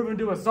proven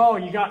to us all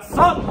you got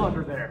something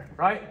under there,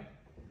 right?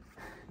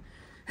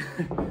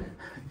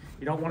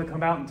 You don't want to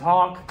come out and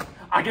talk?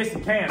 I guess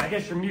you can. I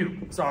guess you're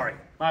mute. Sorry.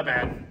 My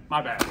bad.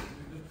 My bad.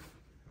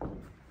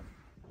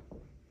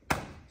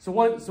 So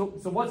what's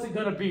it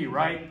gonna be,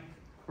 right?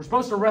 We're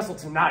supposed to wrestle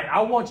tonight.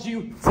 I want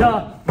you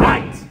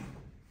tonight.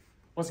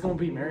 What's it gonna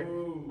be, Marrok?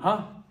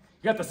 Huh?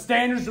 You got the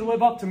standards to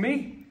live up to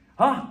me?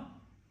 Huh?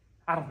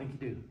 I don't think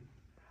you do.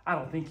 I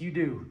don't think you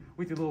do.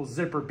 With your little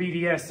zipper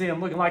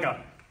BDSM looking like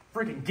a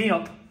freaking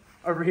gimp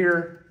over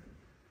here.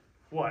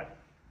 What?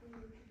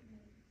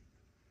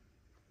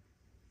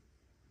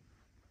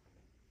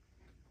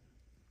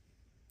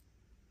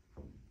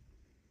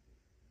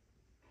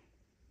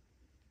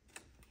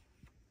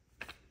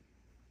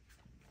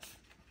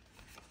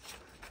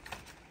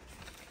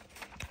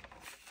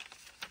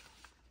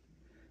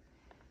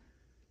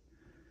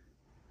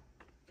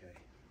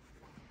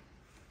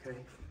 Okay.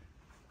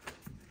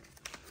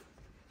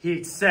 He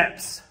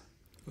accepts.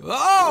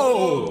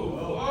 Oh!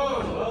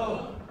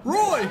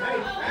 Roy!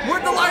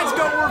 Where'd the lights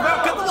go?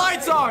 Get the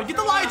lights on! Get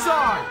the lights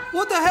on!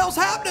 What the hell's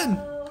happening?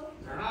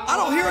 I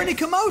don't hear any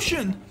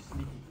commotion.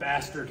 Sneaky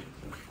bastard.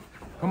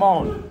 Come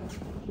on.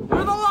 Where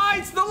are the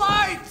lights? The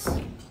lights!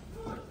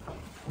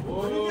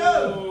 Where'd he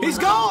go? He's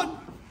gone!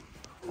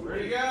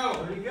 Where'd he go?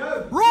 Where'd he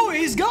go? Roy,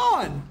 he's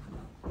gone!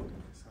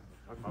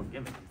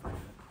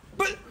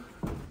 But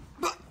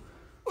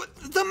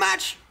the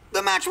match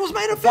was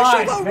made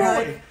official though,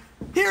 Roy.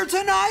 Here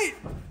tonight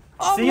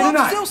on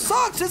Luv Still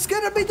Sux. It's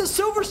gonna be the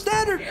silver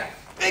standard.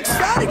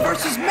 Xstatic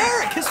versus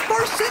Marrok, his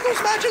first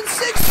singles match in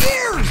 6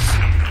 years.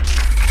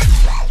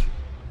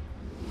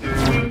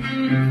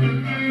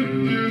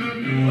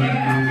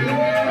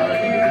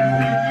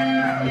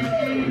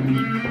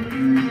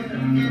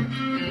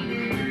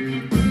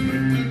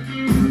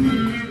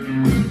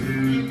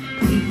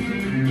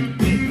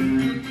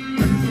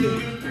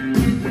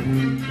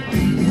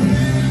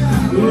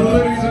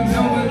 Ladies and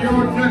gentlemen,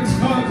 your next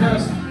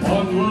contest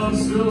on Luv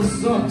Still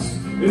Sux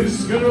is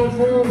scheduled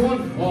for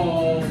one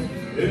fall.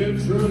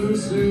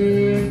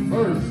 Introducing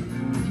first,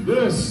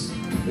 this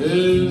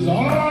is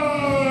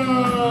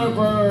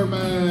Arbor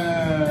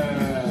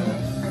Man.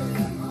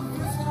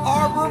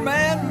 Arbor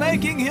Man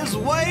making his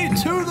way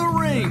to the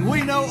ring.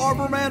 We know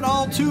Arbor Man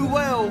all too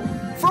well.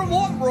 From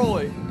what,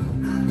 Roy?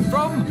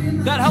 From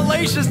that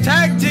hellacious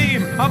tag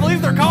team. I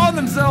believe they're calling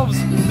themselves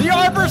the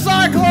Arbor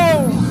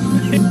Cyclone.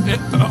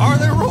 Are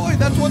they, Roy?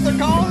 That's what they're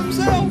calling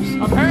themselves?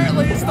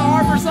 Apparently it's the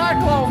Arbor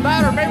Cyclone.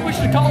 Or maybe we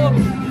should call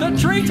them the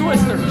Tree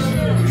Twisters.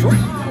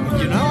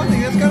 You know, I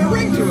think that's got a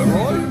ring to it,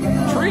 Roy.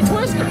 Tree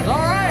Twisters, all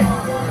right.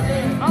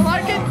 I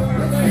like it.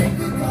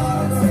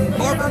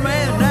 Arbor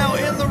Man now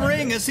in the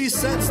ring as he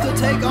sets to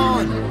take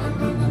on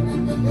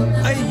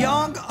a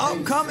young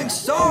upcoming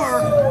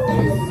star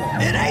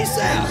in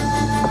A.S.A.P.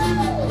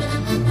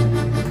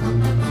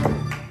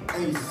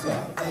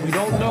 We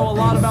don't know a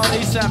lot about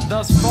A.S.A.P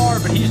thus far,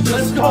 but he's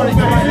just starting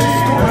to write his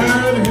story.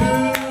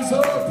 And his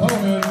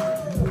opponent,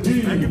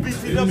 Thank you,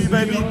 VTW,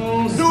 baby.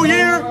 New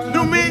year,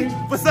 new me,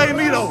 but same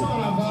me though.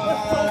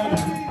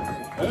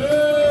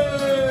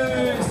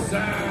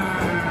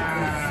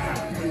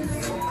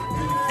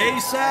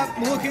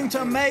 A.S.A.P looking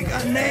to make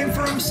a name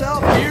for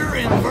himself here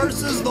in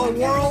Versus the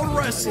World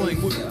Wrestling.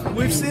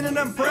 We've seen an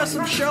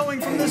impressive showing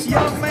from this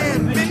young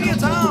man many a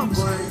times.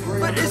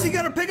 But is he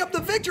going to pick up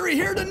the victory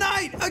here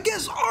tonight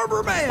against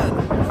Arbor Man?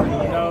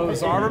 Who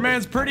knows? Arbor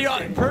Man's pretty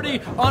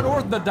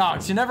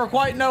unorthodox. You never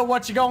quite know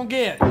what you're going to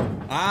get.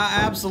 I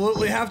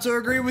absolutely have to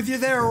agree with you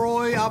there,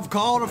 Roy. I've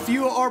called a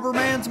few of Arbor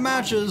Man's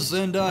matches,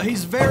 and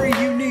he's very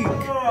unique.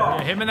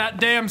 Yeah, him and that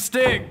damn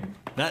stick.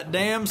 That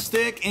damn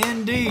stick,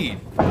 indeed.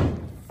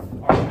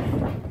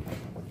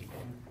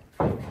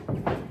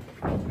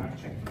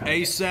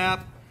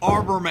 A.S.A.P,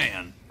 Arbor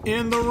Man.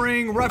 In the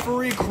ring,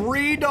 referee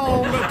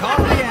Creedome to call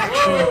the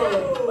action.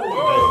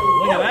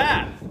 Look at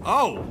that.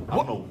 Oh,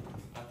 what?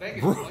 I think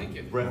it's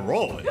Lincoln.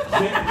 Roy,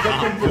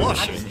 I'm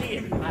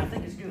blushing. I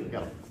think it's good.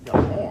 Got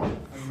a horn.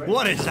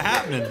 What is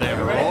happening there,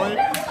 Roy?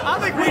 I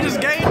think we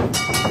just gained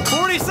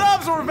 40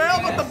 subs,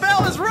 Orville, but the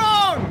bell is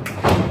wrong.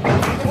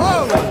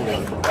 Whoa,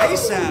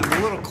 A.S.A.P, a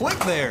little quick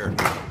there.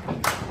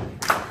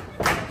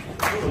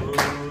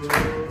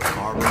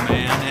 Arbor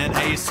Man and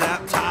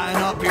A.S.A.P tying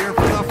up here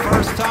for the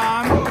first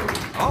time.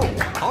 Oh,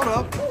 hold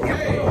up.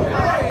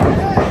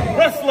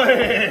 Wrestling!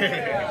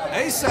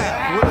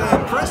 A.S.A.P with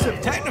an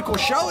impressive technical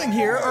showing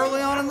here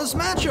early on in this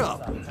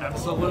matchup.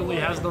 Absolutely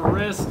has the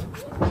wrist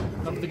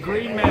of the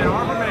green man,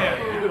 Arbor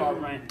Man.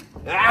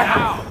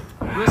 Ow!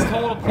 Wrist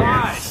hold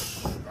applied.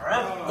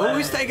 Oh,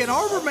 he's taking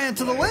Arbor Man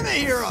to the limit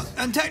here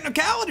on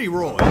technicality,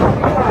 Roy.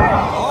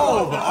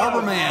 Oh, but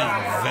Arbor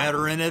Man,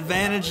 veteran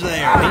advantage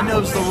there. He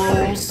knows the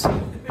rules.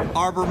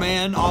 Arbor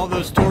Man, all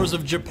those tours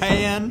of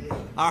Japan.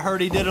 I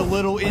heard he did a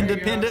little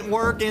independent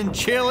work in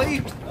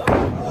Chile.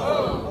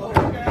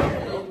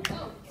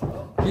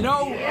 You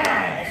know,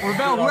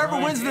 Orville, whoever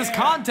wins this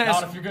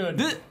contest,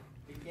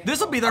 this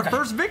will be their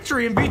first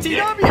victory in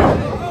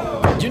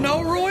VTW. You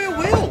know, Roy, it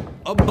will.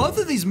 Both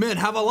of these men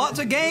have a lot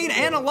to gain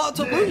and a lot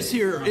to lose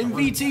here in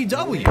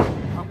VTW.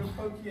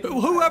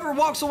 Whoever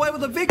walks away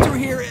with a victory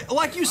here,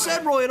 like you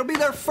said, Roy, it'll be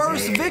their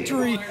first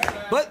victory,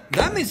 but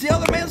that means the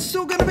other man's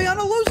still going to be on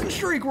a losing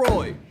streak,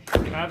 Roy.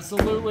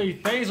 Absolutely.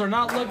 Things are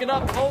not looking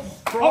up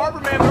for Arbor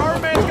Man, but Arbor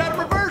Man's got him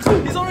reversed.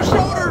 He's on his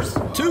shoulders.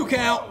 2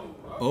 count.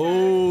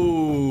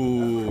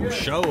 Oh,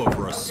 show of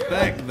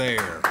respect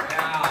there.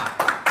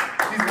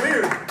 He's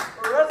weird.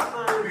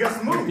 We got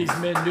some moves. These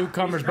men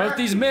newcomers, both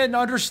these men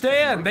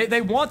understand.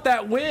 They want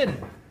that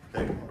win.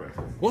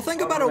 Well,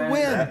 think about a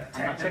win.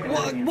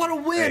 What a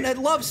win at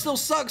Luv Still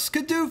Sux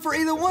could do for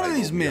either one of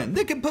these men.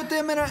 They could put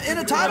them in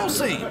a title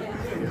scene.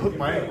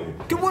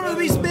 Could one of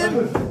these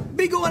men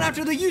be going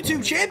after the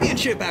YouTube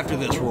championship after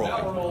this, Roy?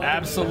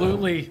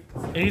 Absolutely.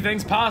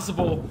 Anything's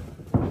possible.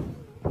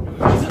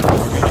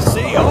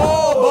 See,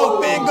 oh,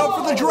 both men go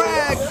for the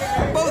drag.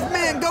 Both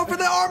men go for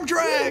the arm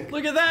drag.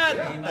 Look at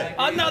that.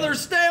 Another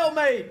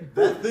stalemate.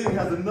 That thing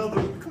has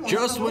another.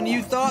 Just when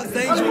you thought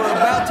things were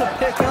about to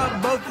pick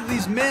up, both of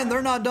these men,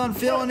 they're not done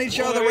filling each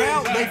other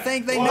out. They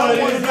think they know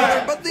one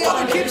another, but the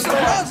other keeps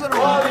surprising them.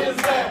 What is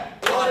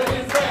that? What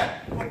is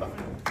that?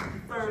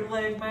 Third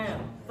leg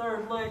man.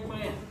 Third leg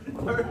man.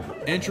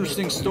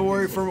 Interesting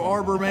story from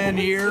Arbor Man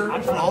here,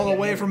 all the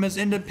way from his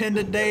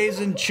independent days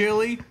in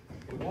Chile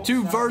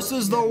to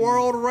versus the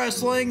World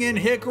Wrestling in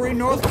Hickory,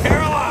 North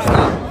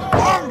Carolina.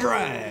 Arm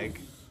drag.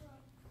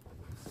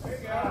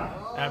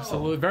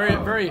 Absolutely. Very,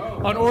 very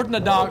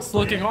unorthodox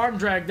looking arm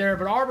drag there,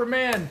 but Arbor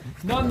Man,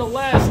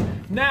 nonetheless,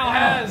 now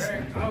has,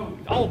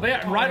 oh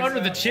man, right under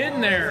the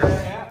chin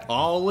there.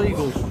 All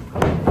legal.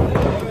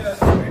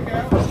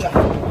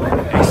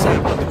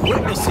 A.S.A.P with the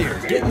quickness here,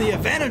 getting the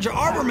advantage of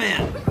Arbor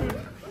Man.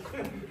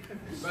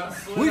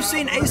 We've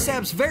seen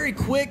A$AP's very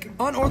quick,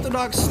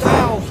 unorthodox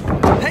style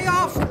pay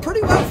off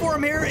pretty well for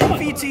him here in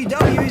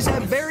VTW. He's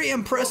had very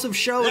impressive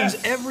showings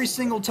every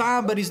single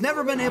time, but he's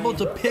never been able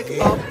to pick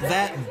up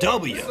that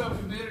W.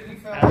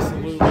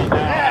 Absolutely.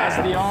 That's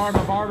the arm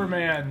of Arbor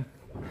Man.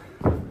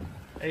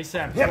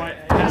 A$AP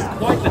has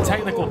quite the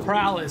technical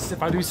prowess,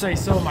 if I do say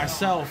so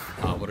myself.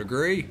 I would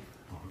agree.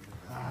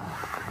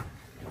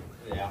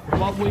 From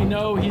what we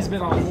know, he's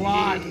been a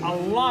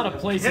lot of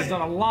places,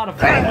 done a lot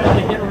of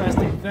really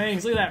interesting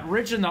things. Look at that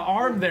rich in the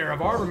arm there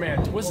of Arbor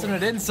Man, twisting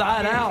it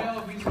inside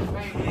out. He's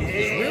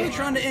really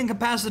trying to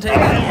incapacitate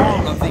that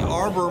arm of the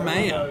Arbor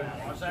Man.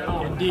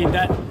 Indeed,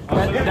 that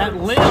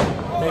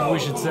limb, maybe we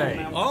should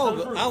say.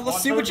 Oh,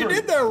 let's see what you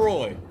did there,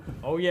 Roy.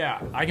 Oh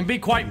yeah, I can be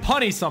quite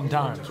punny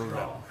sometimes.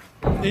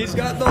 He's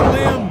got the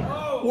limb,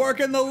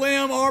 working the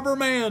limb, Arbor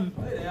Man.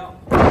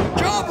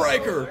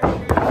 Jawbreaker.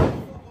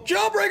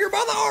 Jawbreaker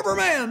by the Arbor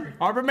Man.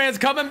 Arbor Man's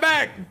coming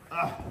back.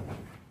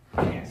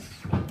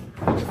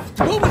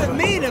 What would it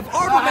mean if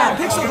Arbor Man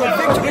picks up a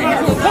victory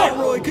here tonight,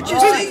 Roy? Could you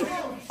see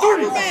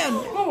Arbor Man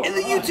in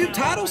the YouTube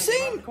title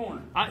scene?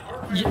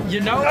 You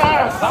know,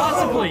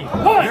 possibly.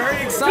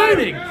 Very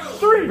exciting.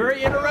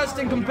 Very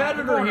interesting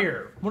competitor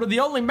here. One of the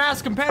only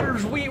masked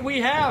competitors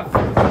we have,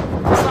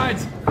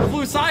 besides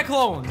Blue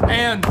Cyclone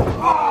and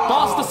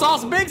Boss the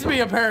Sauce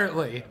Bigsby,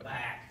 apparently.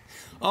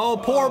 Oh,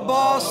 poor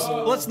Boss.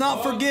 Let's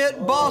not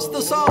forget Boss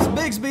the Sauce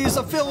Bigsby is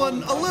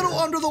feeling a little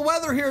under the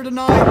weather here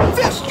tonight.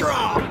 Fist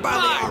drop by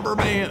the Arbor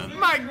Man.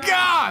 My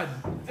God!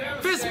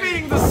 Fist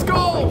beating the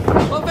skull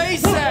of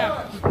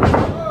A$AP.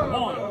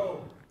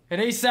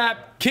 And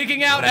A$AP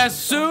kicking out as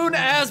soon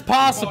as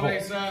possible.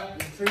 A$AP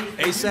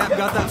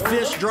got that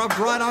fist dropped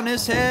right on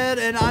his head,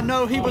 and I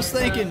know he was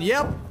thinking,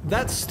 yep,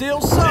 that still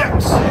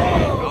sucks.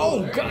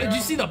 Oh, God, did you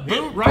see the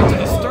boot right to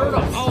the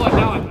sternum? Oh, and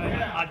now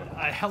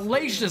a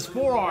hellacious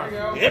forearm.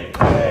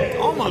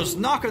 Almost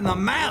knocking the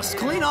mask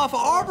clean off of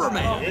Arbor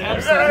Man.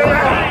 Absolutely.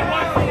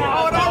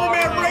 Oh, and Arbor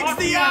Man breaks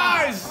the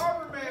eyes.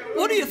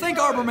 What do you think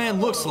Arbor Man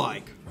looks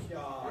like?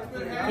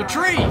 The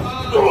tree.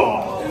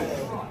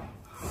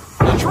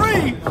 The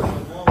tree?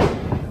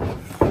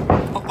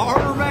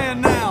 Arbor Man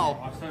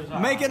now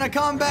making a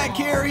comeback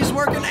here. He's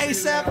working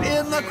A$AP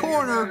in the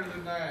corner.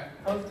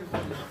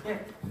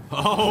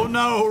 Oh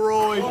no,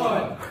 Roy.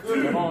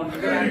 Come on, you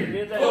gotta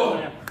get that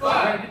down.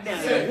 Break it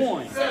down there.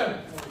 1, 7.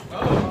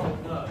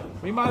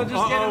 We might have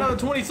just get another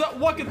 20-something.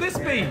 What could this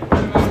be?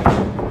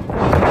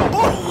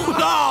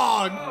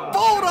 Bulldog!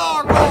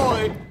 Bulldog,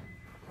 Roy!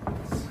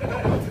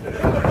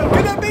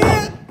 Could that be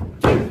it?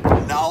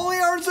 No, only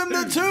earns him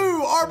the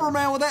 2. Arbor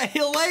Man with that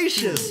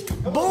hellacious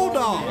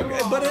Bulldog,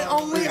 but it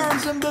only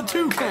earns him the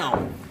 2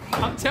 count.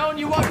 I'm telling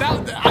you what, I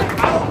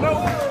don't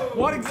know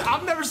what.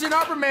 I've never seen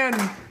Arbor Man.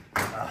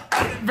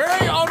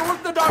 Very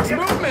unorthodox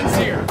movements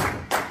here.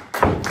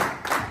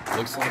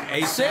 Looks like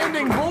A$AP.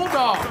 Standing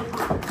Bulldog.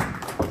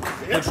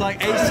 Looks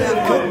like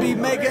A$AP could be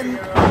making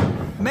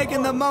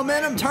the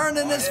momentum turn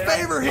in his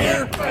favor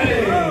here.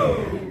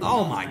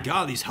 Oh my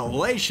God, these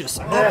hellacious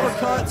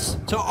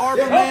uppercuts to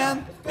Arbor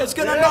Man. It's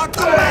gonna knock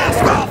the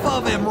mask off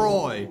of him,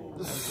 Roy.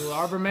 Well,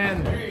 Arbor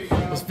Man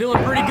was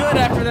feeling pretty good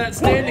after that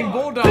standing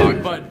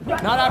Bulldog, but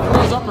not after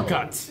those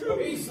uppercuts.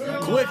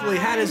 Quickly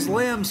had his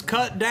limbs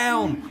cut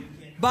down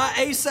by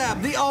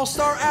A$AP, the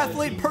all-star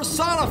athlete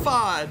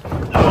personified.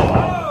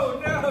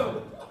 Oh,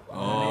 no.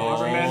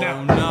 Oh,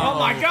 no. Oh,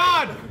 my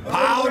God.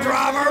 Pile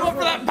driver. Look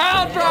for that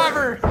pile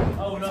driver.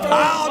 Oh, no.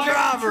 Pile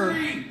driver.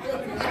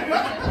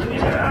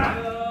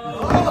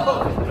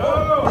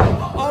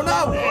 Oh,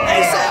 no.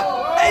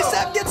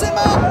 A$AP gets him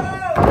up.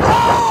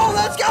 Oh,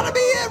 that's got to be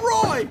it,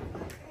 Roy.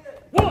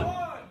 1,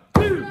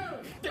 2.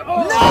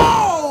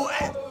 No.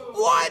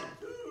 What?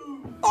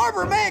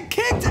 Arbor Man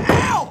kicked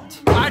out.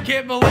 I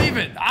can't believe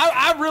it.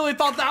 I really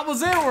thought that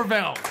was it,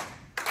 Orville.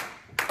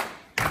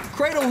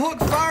 Cradle hook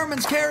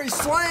fireman's carry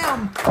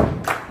slam.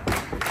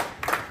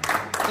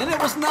 And it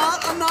was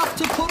not enough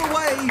to put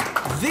away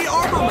the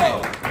Arbor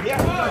Man.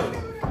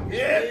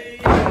 There you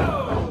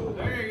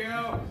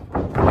go.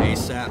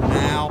 A$AP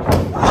now.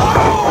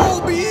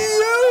 Oh,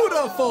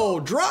 beautiful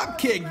drop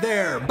kick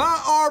there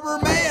by Arbor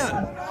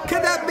Man.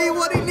 Could that be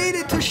what he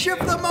needed to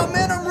shift the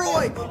momentum,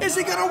 Roy? Is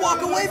he going to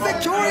walk away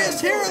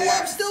victorious here at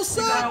Luv Still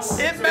Sux?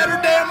 It better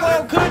damn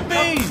well could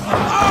be.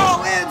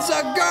 Oh, it's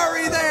a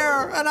gurry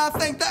there. And I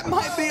think that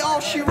might be all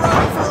she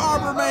wrote for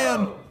Arbor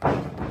Man.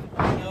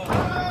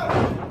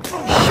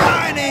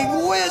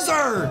 Shining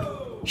Wizard.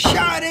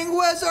 Shining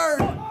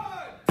Wizard. 1,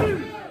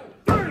 2,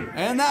 3.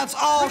 And that's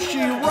all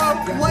she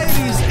wrote,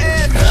 ladies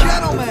and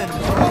gentlemen.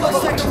 Let's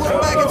take a look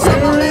back at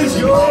some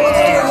amazing moments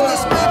during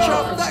this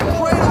matchup. That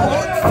cradle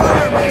hook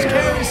fireman's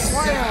carry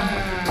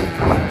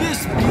slam.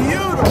 This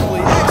beautifully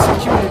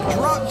executed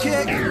drop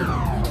kick.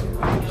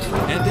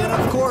 And then,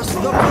 of course, the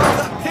move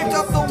that picked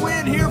up the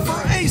win here for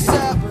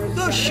A.S.A.P,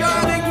 the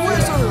Shining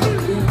Wizard.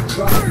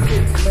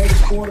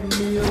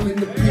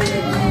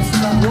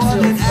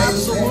 What an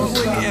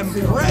absolutely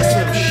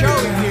impressive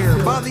showing here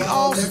by the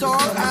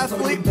all-star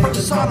athlete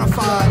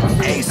personified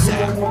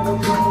A.S.A.P.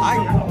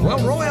 Well,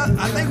 Roy,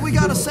 I think we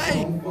gotta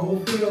say,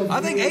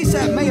 I think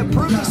A.S.A.P may have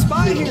proved the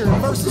spot here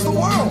versus the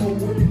world.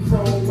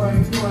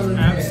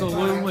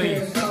 Absolutely.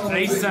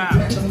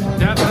 A.S.A.P.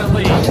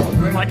 Definitely.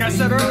 Like I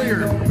said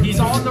earlier, he's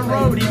on the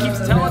road. He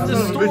keeps telling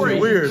this story.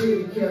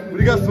 Weird, but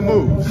he got some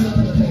moves.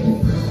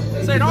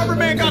 Saying Arbor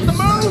Man got the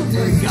moves.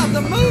 He got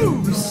the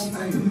moves.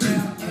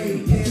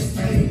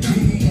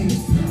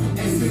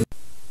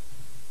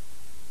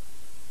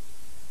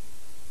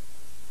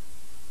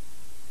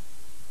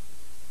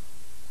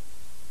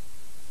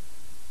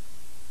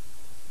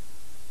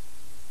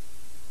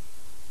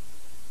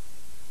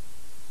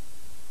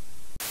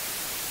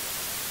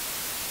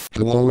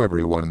 Hello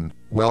everyone,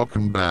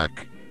 welcome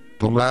back.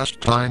 The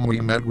last time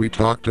we met we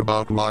talked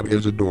about love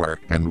is a door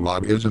and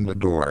love isn't a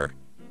door.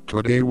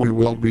 Today we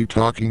will be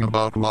talking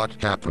about what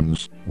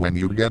happens when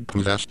you get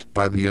possessed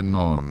by the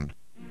unknown.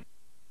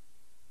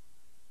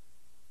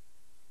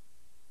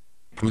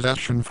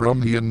 Possession from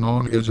the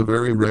unknown is a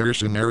very rare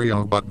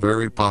scenario but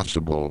very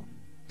possible.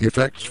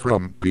 Effects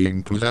from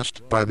being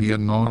possessed by the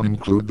unknown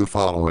include the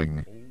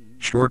following: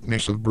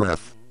 shortness of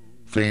breath,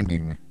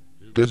 fainting,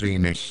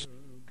 dizziness,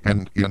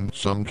 and in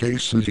some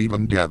cases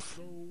even death.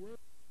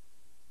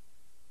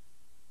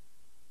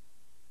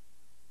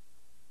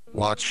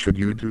 What should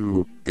you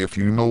do if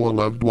you know a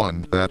loved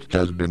one that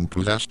has been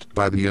possessed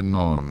by the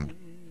unknown?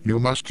 You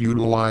must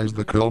utilize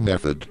the kill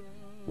method.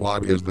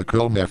 What is the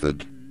kill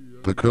method?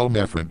 The kill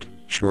method,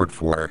 short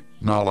for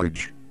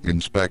knowledge,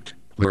 inspect,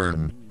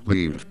 learn,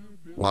 leave,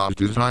 was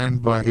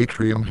designed by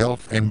Atrium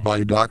Health and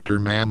by Dr.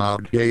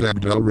 Mahmoud A.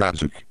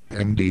 Abdelrazak,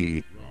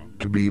 MD,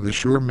 to be the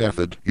sure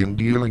method in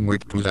dealing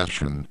with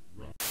possession.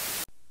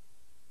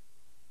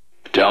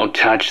 Don't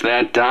touch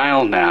that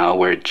dial now,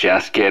 we're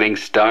just getting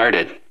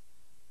started.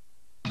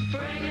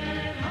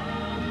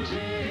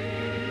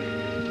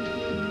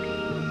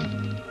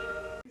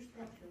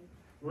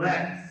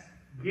 Let's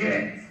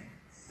get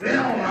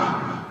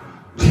Silver!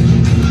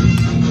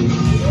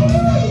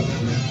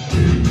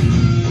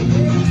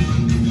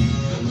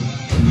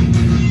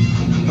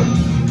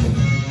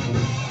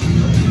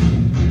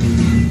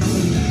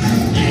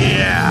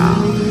 Yeah!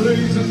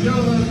 Ladies and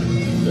gentlemen,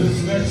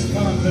 this next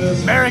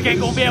contest... Marrok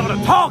ain't gonna be able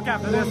to talk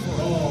after this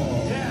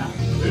one. Yeah.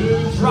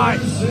 Right,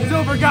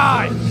 Silver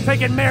Guy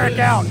taking Marrok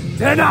out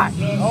tonight.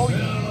 Oh,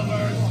 yeah.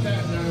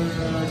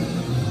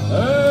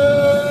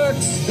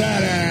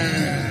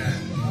 Xstatic!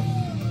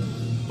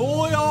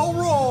 Boy, all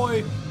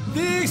Roy,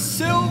 the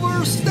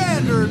silver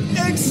standard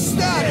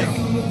Xstatic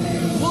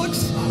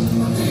looks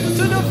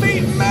to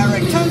defeat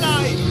Marrok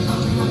tonight.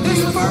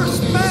 His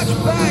first match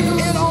back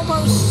in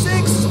almost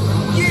 6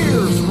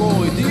 years,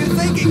 Roy. Do you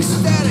think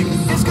Xstatic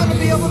is going to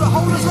be able to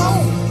hold his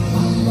own?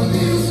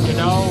 You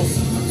know,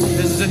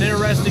 this is an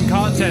interesting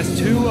contest.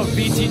 Two of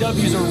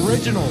VTW's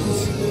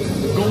originals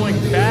going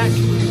back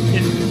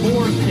and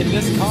forth in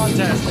this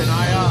contest, and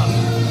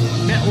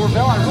man,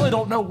 Orville, I really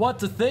don't know what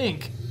to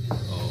think. Oh,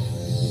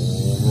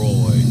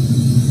 Roy.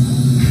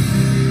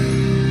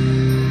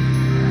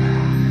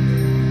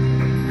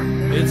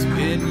 It's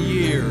been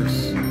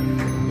years.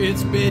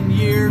 It's been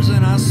years,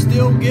 and I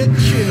still get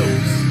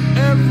chills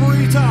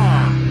every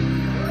time.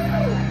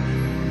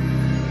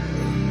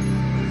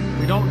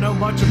 We don't know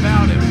much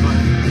about him, but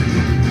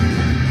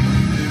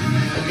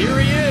here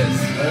he is.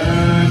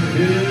 And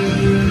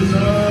his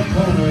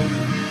opponent,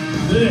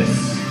 this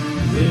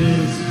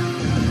is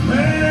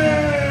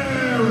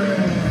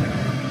Marrok.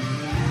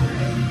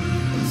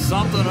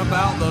 Something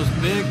about those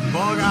big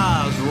bug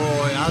eyes,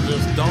 Roy. I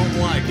just don't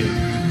like it.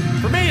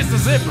 For me, it's the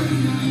zipper.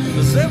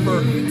 The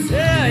zipper?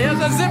 Yeah, he has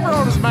that zipper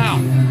on his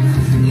mouth.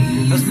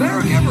 Has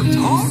Marrok ever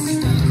talked?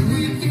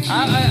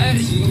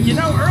 You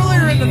know,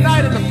 earlier in the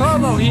night in the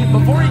promo,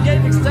 before he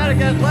gave Xstatic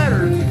that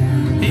letter,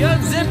 he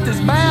unzipped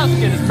his mask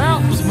and his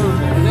mouth was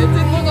moving. It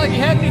didn't look like he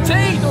had any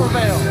teeth,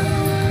 Orville.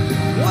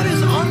 What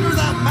is under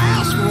that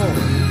mask, Roy?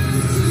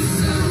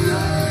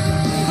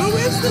 Who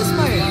is this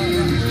man?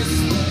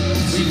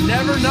 We've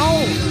never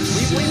known.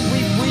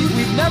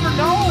 We've never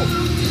known.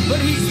 But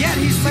yet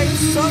he's made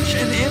such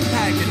an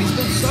impact, and he's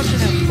been such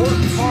an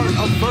important part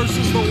of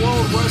Versus the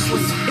World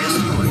Wrestling's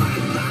history.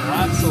 Well,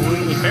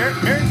 absolutely.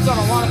 Marrok's done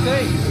a lot of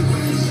things.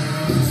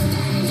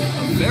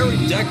 A very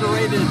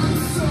decorated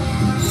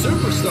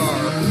superstar,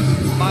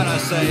 might I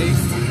say.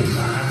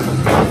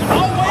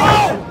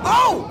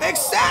 Oh,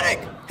 Xstatic!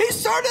 He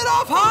started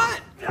off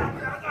hot!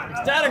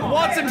 Ecstatic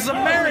wants him some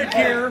Marrok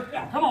here.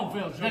 Come on,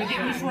 Phil. You gotta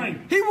get in this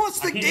ring. He wants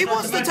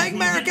to take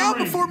Marrok out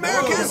before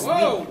Marrok has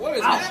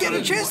get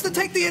a chance to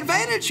take the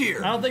advantage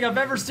here. I don't think I've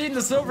ever seen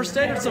the Silver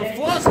Standard so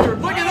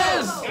flustered. Look at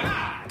this.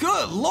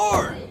 Good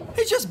Lord.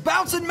 He's just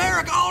bouncing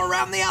Marrok all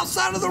around the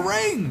outside of the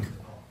ring.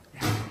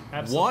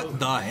 Absolutely. What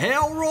the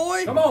hell,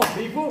 Roy? Come on,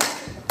 people.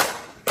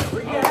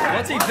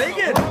 What's he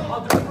thinking?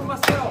 I'll do it for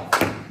myself.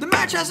 The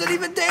match hasn't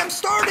even damn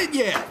started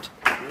yet.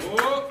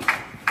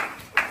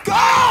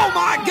 Oh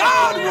my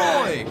God,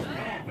 Roy!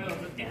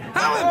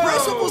 How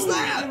impressive was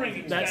that?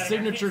 That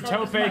signature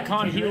tope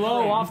con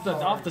hilo off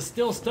the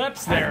steel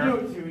steps there.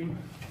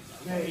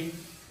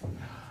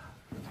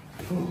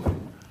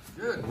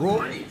 Good.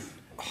 Roy.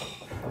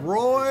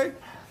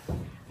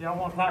 Y'all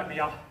want to fight me,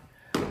 y'all?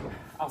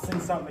 I'll sing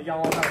something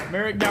y'all won't know.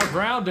 Marrok now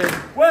grounded.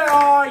 Where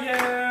are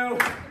you?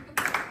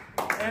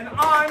 And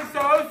I'm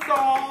so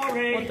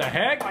sorry. What the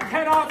heck? I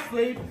cannot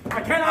sleep.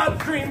 I cannot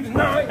dream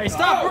tonight. Hey,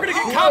 stop! We're gonna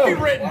get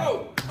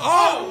copywritten.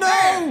 Oh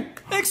no!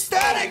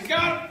 Ecstatic!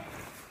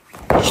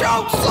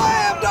 Choke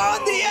slammed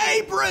on the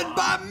apron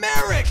by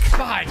Marrok.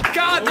 My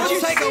God! Did you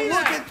Let's take a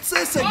look at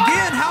this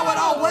again. How it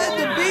all led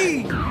to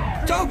be.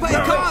 Tope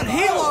con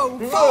hilo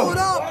followed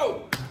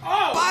up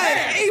by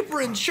an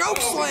apron choke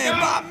slam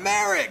by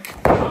Marrok.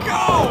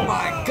 Oh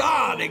my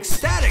God!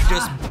 Ecstatic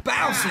just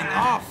bouncing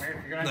off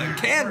the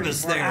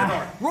canvas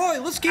there. Roy,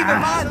 let's keep in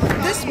mind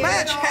this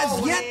match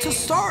has yet to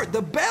start.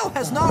 The bell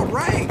has not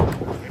rang.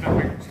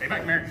 Stay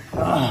back, Marrok.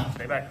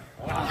 Stay back.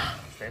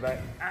 Stay back.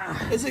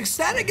 Is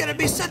Ecstatic going to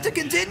be set to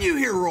continue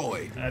here,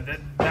 Roy?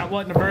 That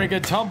wasn't a very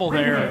good tumble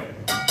there.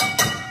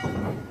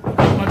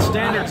 Not much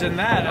standards in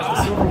that, as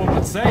the Silver One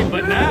would say.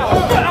 But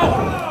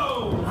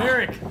now,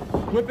 Marrok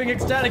whipping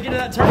Ecstatic into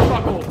that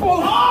turnbuckle.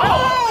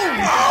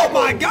 Oh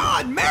my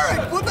God!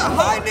 Marrok with a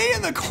high knee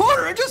in the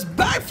corner and just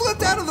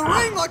backflipped out of the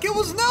ring like it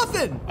was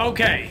nothing.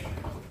 Okay,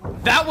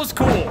 that was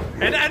cool.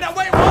 And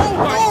wait,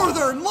 whoa!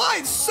 Northern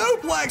Lights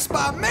suplex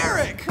by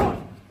Marrok.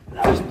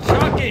 Just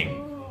chucking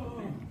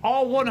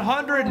all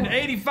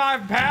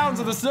 185 pounds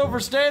of the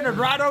Silver Standard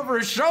right over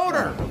his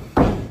shoulder.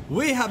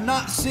 We have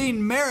not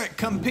seen Marrok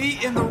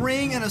compete in the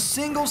ring in a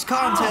singles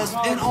contest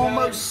in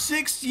almost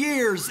 6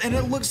 years, and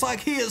it looks like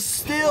he is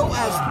still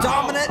as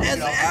dominant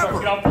as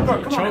ever.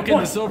 Choking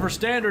the Silver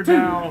Standard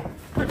now.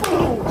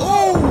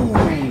 Oh!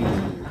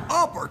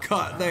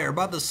 Uppercut there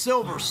by the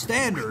Silver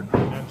Standard.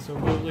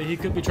 Absolutely, he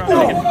could be trying to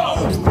make it.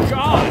 Oh,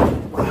 God!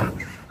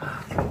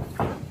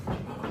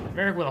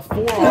 Marrok with a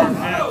forearm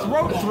and a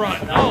throat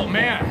thrust. Oh,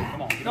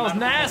 man. That was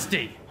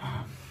nasty.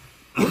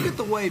 Look at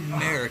the way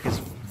Marrok is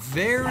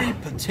very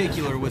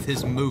particular with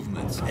his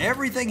movements.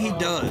 Everything he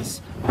does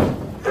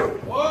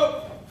is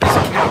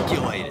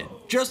calculated.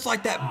 Just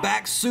like that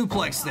back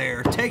suplex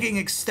there, taking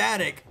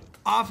Ecstatic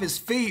off his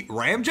feet.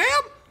 Ram jam?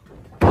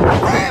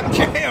 Ram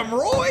jam,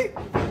 Roy!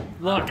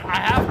 Look, I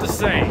have to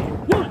say,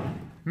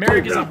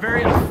 Marrok is a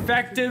very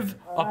effective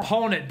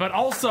opponent, but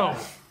also,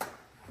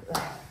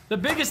 the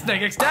biggest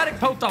thing, Ecstatic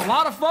poked a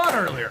lot of fun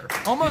earlier.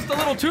 Almost a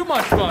little too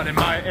much fun, in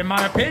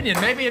my opinion.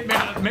 Maybe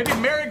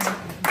Marrok's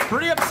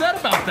pretty upset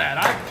about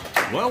that.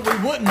 Well, we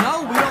wouldn't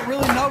know. We don't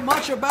really know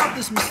much about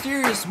this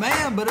mysterious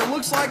man, but it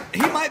looks like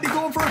he might be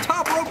going for a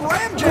top rope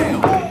ram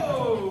jam.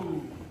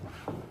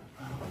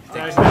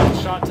 Ecstatic's got a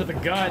shot to the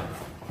gut.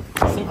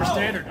 Silver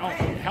Standard. Oh,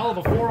 hell of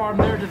a forearm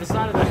there to the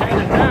side of the head,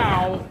 and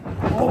now.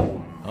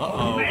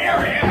 Uh-oh.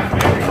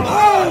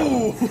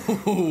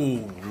 Oh,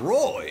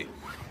 Roy.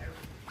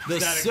 The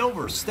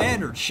Silver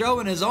Standard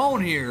showing his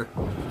own here.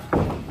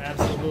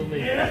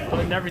 Absolutely.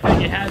 Putting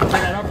everything he had into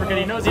that uppercut.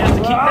 He knows he has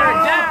to keep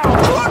Marrok down.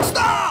 Truck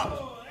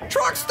stop!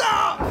 Truck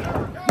stop!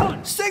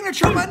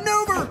 Signature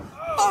maneuver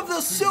of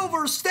the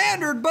Silver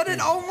Standard, but it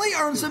only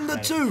earns him the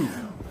 2.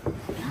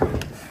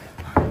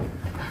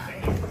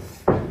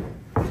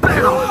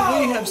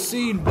 We have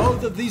seen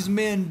both of these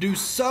men do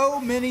so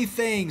many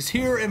things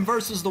here in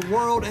Versus the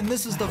World, and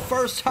this is the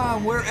first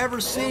time we're ever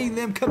seeing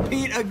them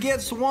compete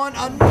against one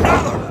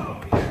another.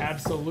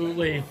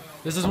 Absolutely.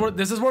 This is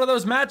one of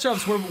those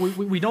matchups where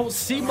we don't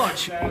see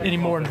much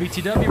anymore in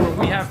VTW, where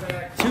we have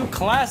two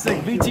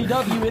classic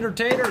VTW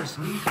entertainers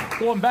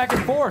going back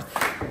and forth.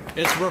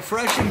 It's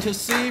refreshing to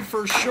see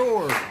for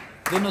sure.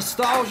 The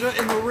nostalgia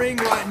in the ring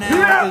right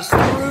now is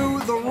through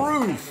the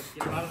roof.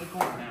 Get him out of the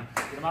corner now.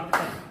 Get him out of the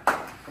corner.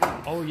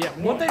 Oh yeah,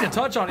 one thing to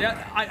touch on.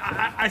 Yeah,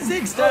 I see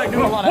Xstatic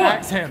doing a lot of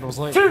axe handles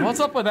lately. What's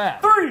up with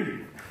that?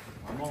 3.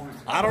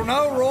 I don't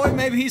know, Roy.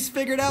 Maybe he's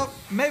figured out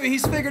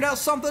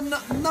something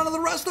none of the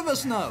rest of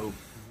us know.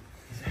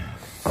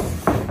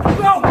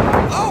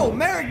 Oh,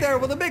 Marrok there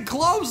with a big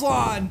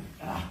clothesline.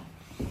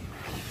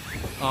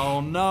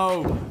 Oh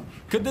no.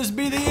 Could this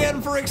be the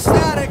end for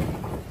Xstatic?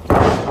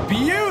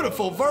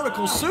 Beautiful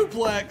vertical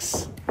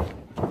suplex.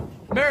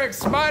 Marrok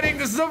smiting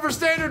the Silver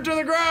Standard to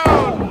the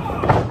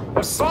ground.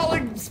 A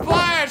falling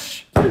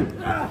splash.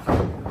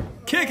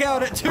 Kick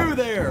out at 2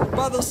 there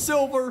by the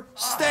Silver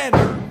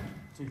Standard.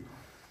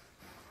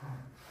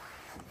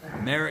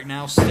 Marrok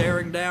now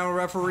staring down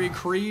referee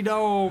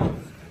Creedome.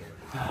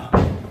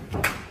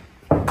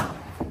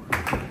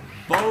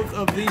 But Both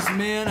of these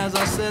men, as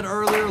I said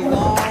earlier,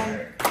 long,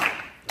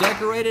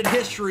 decorated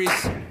histories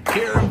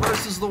here in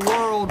Versus the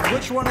World.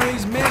 Which one of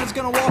these men is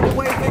going to walk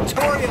away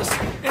victorious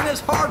in this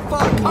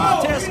hard-fought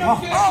contest?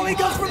 Oh, he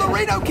goes for the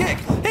Reno kick.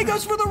 He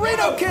goes for the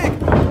Reno kick.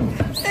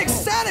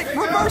 Xstatic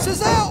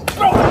reverses out.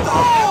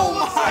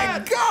 Oh,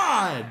 my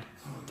God.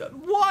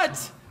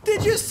 What?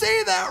 Did you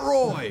see that,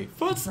 Roy?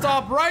 Foot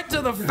stop right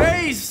to the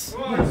face.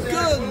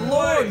 Good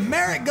Lord.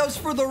 Marrok goes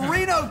for the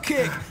Reno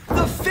kick.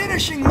 The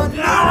finishing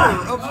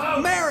maneuver of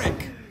Marrok.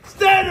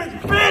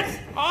 Standard bitch!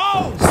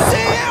 Oh!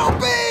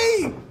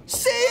 CLB!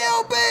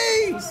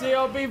 CLB!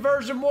 CLB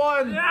version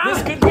 1.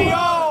 This could be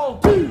all.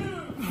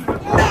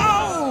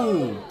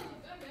 No!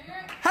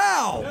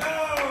 How?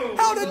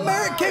 How did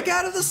Marrok kick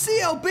out of the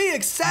CLB?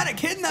 Xstatic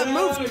hitting that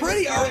move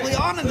pretty early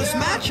on in this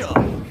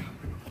matchup.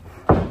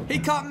 He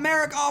caught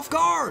Marrok off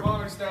guard. Come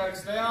on, Xstatic,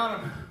 stay on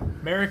him.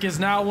 Marrok is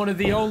now one of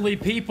the only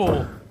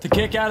people to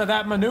kick out of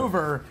that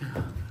maneuver.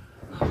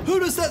 Who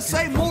does that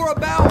say more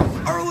about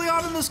early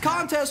on in this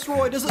contest,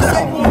 Roy? Does it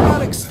say more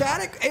about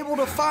Xstatic, able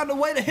to find a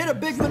way to hit a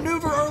big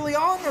maneuver early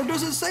on? Or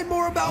does it say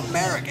more about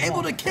Marrok,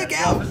 able to kick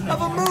out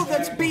of a move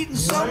that's beaten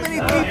so many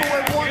people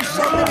and won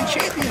so many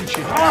championships?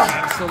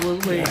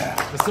 Absolutely.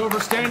 The Silver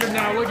Standard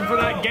now looking for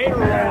that Gator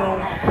roll.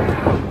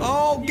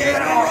 Oh, Gator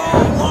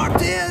roll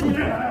locked in.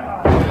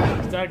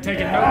 Xstatic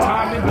taking no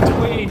time in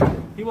between.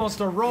 He wants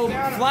to roll,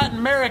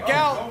 flatten Marrok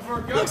out.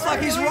 Looks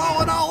like he's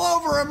rolling all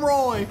over him,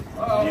 Roy.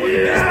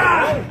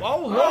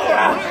 Oh, Lord.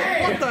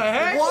 What the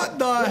heck? What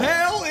the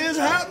hell is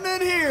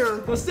happening here?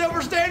 The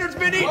Silver Standard's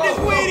been eating his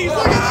Wheaties.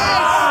 Look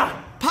at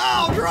this.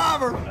 Pile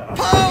driver,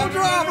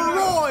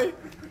 Roy.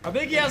 I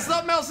think he has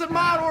something else in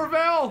mind,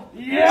 Orville. Oh,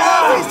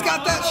 he's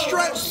got that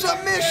stretch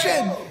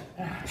submission.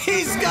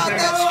 He's got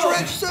that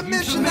stretch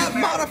submission, that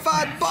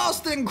modified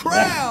Boston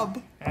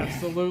Crab.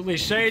 Absolutely.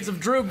 Shades of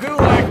Drew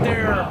Gulak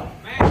there.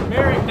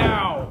 Marrok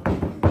now.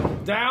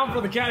 Down for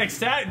the cat.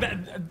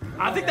 Xstatic.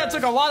 I think that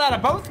took a lot out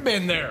of both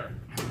men there.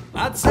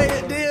 I'd say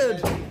it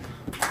did.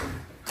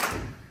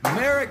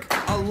 Marrok,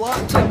 a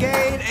lot to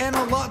gain and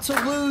a lot to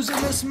lose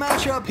in this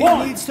matchup. He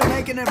needs to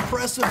make an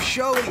impressive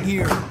showing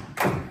here.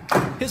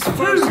 His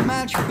first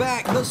match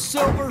back, the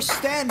Silver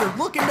Standard,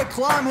 looking to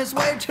climb his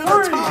way to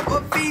the top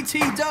of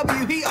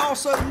VTW. He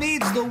also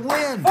needs the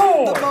win.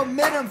 The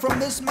momentum from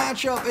this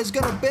matchup is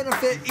going to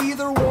benefit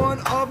either one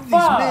of these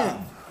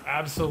men.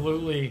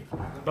 Absolutely.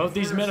 Both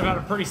these men have had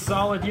a pretty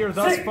solid year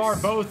thus far,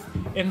 both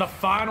in the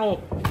final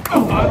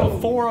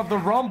four of the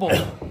Rumble.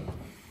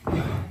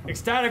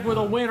 Xstatic with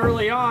a win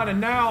early on,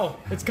 and now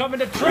it's coming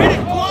to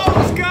trading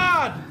blows,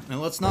 God! And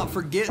let's not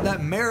forget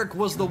that Marrok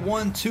was the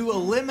one to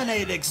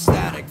eliminate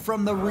Xstatic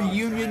from the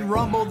Reunion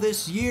Rumble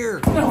this year.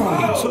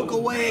 He took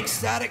away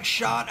Xstatic's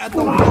shot at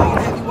the World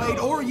Heavyweight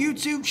or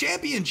YouTube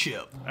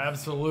Championship.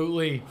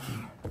 Absolutely.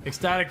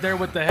 Xstatic there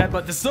with the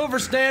headbutt. The Silver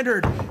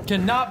Standard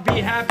cannot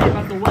be happy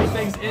about the way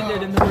things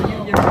ended in the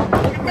Reunion Rumble.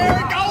 Look at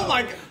Marrok, oh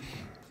my God!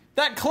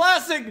 That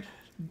classic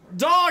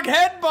dog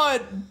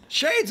headbutt!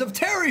 Shades of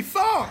Terry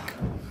Funk!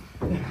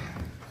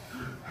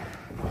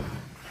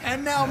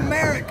 And now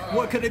Marrok,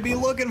 what could he be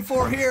looking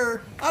for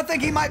here? I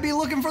think he might be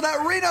looking for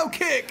that Reno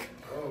kick.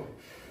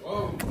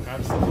 Whoa.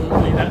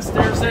 Absolutely, that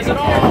stare says it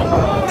all.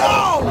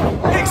 No!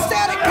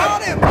 Xstatic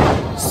caught him!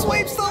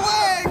 Sweeps the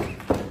leg!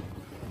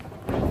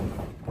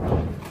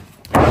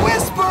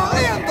 Whisper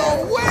in the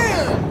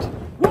wind!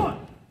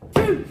 1,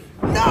 2.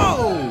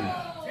 No!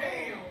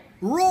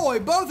 Roy,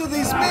 both of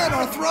these men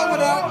are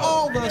throwing out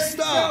all the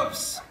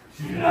stops.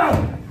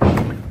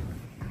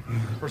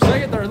 For a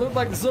second there, it looked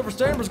like the Silver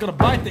Standard was going to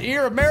bite the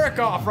ear of Marrok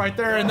off right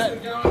there in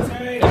that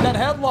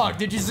headlock.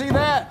 Did you see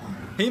that?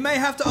 He may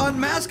have to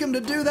unmask him to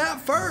do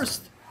that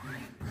first.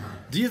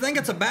 Do you think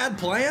it's a bad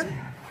plan?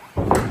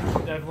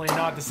 Definitely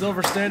not. The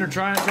Silver Standard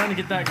trying to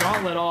get that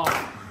gauntlet off.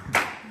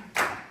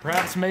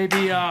 Perhaps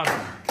maybe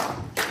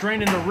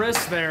straining the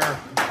wrist there.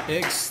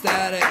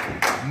 Xstatic,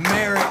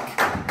 Marrok,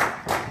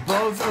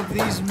 both of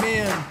these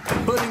men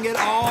putting it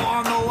all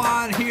on the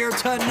line here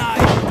tonight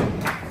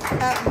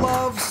at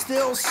Luv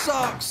Still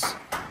Sux.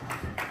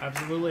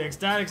 Absolutely.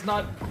 Xstatic's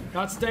not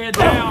staying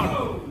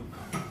down.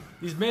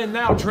 These men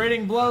now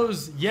trading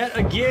blows yet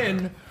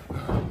again.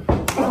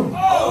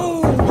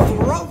 Oh,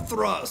 throat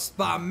thrust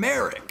by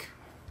Marrok.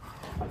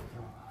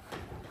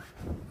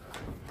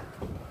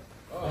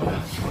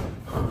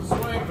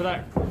 Swing for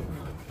that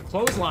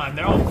clothesline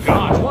there. Oh,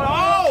 gosh. What?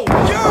 Oh!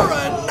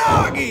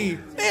 Uranagi!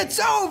 It's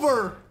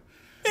over!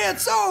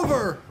 It's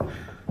over!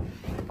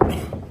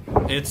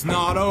 It's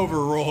not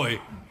over,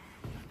 Roy.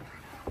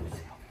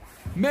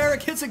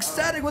 Marrok hits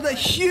Xstatic with a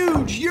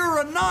huge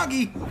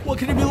Uranagi. What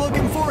could he be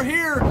looking for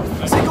here?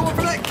 Is he going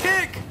for that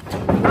kick?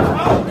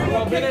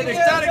 Oh,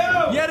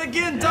 Xstatic yet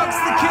again ducks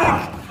the kick.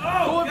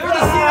 Going for the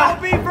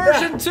CLB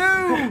version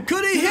 2.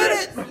 Could he hit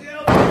it?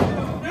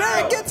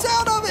 Marrok gets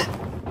out of it.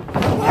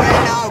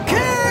 Reno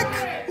kick!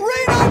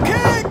 Reno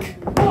kick!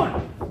 1,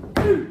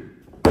 2,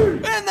 3.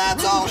 And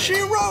that's all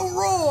she wrote,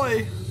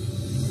 Roy.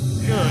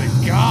 Good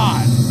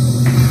God.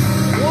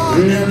 What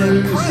an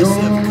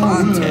impressive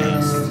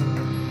contest.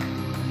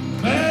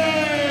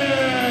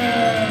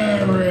 Man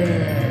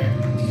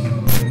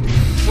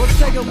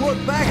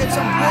look back at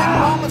some big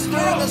moments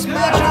during this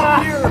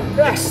matchup here.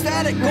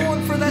 Xstatic going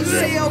for that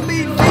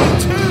CLB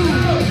V2,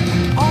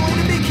 only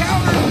to be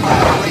countered by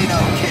a Reno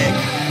kick,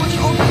 which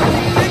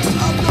ultimately picks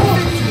up the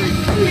victory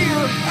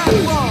here at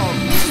Luv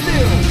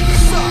Still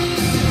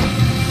Sucks.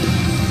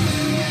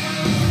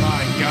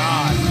 My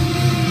God.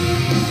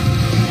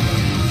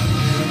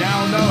 We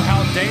now know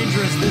how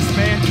dangerous this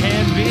man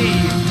can be.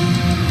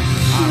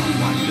 I don't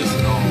like this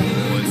at all,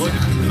 boys. Look at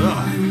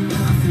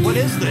this. What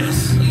is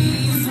this?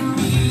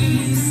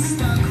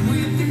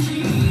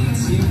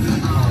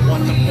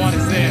 What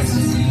is this?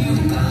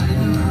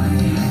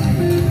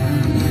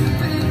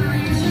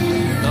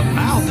 The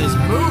mouth is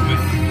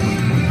moving.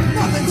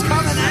 Nothing's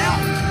coming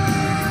out.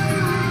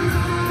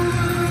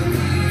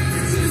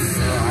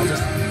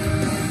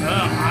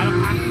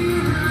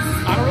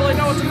 I don't really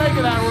know what to make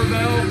of that,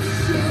 Rebel.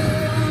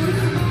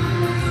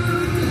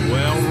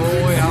 Well,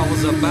 Roy, I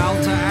was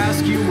about to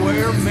ask you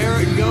where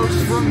Marrok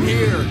goes from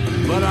here,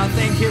 but I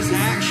think his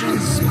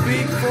actions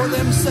speak for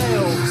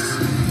themselves.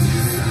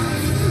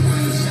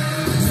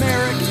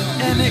 Marrok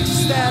and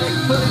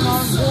Xstatic putting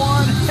on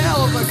one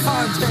hell of a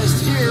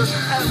contest here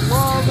at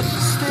Luv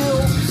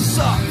Still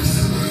Sucks.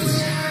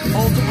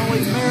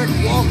 Ultimately, Marrok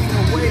walking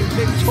away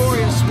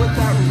victorious with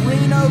that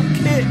Reno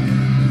kick.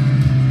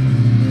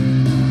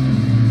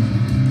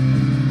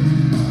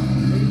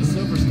 Look at the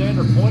silver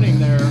standard pointing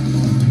there.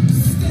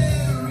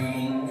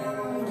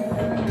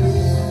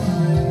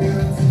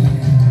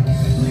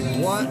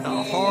 What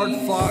a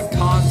hard-fought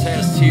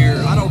contest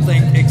here. I don't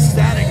think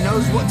Xstatic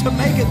knows what to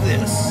make of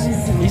this.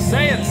 He's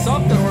saying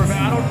something, or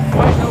I don't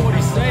quite know what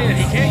he's saying.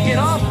 He can't get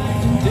up.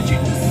 Did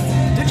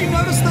you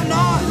notice the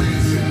nod?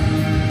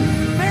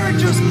 Marrok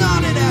just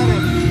nodded at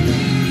him.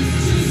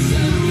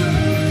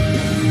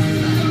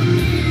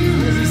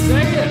 What is he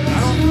saying?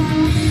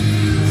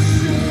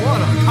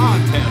 What a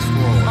contest,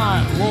 Roy. My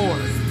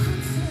Lord.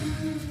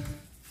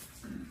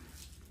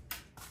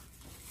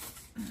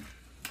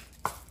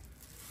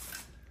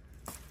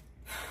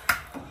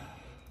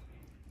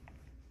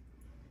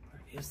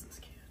 Where is this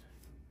kid?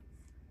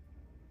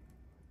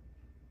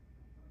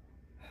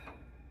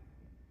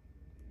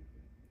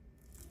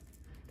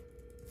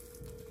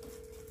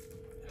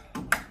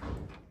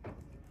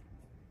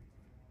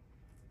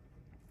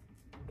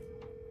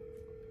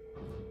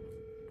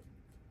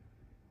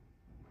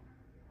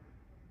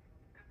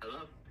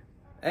 Hello?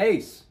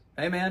 Ace,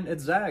 hey man,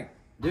 it's Zach.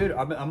 Dude,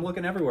 I'm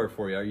looking everywhere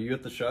for you. Are you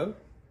at the show?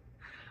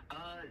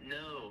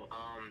 No.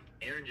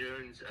 Aaron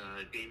Jones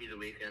gave me the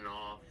weekend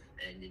off,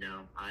 and you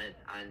know, I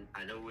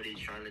know what he's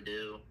trying to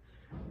do.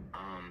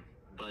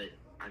 But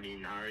I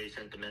mean, I already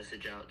sent the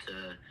message out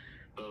to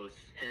both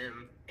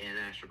him and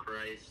Asher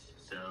Christ,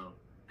 so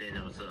they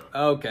know what's up.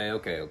 Okay.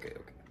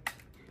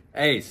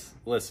 Ace,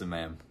 listen,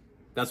 man.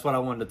 That's what I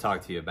wanted to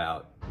talk to you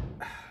about.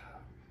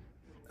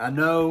 I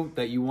know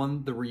that you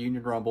won the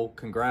Reunion Rumble.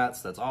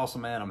 Congrats. That's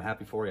awesome, man. I'm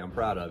happy for you. I'm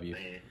proud of you.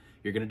 Man.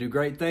 You're going to do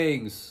great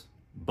things,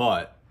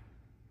 but,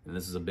 and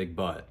this is a big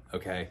but,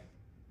 okay?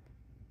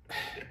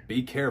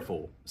 Be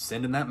careful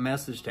sending that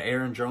message to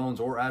Aaron Jones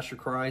or Asher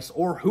Christ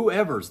or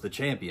whoever's the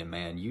champion,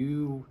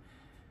 man.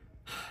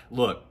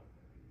 Look,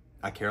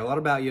 I care a lot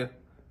about you,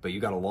 but you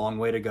got a long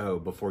way to go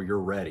before you're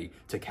ready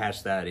to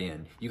cash that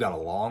in. You got a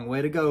long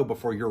way to go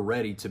before you're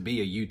ready to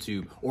be a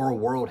YouTube or a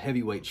world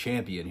heavyweight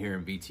champion here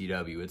in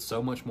VTW. It's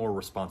so much more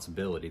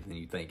responsibility than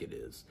you think it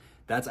is.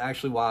 That's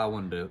actually why I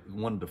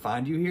wanted to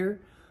find you here.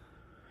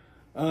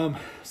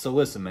 So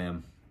listen,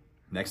 man,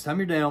 next time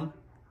you're down,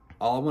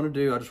 all I want to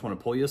do, I just want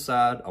to pull you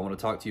aside. I want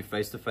to talk to you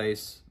face to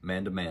face,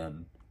 man to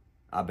man.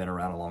 I've been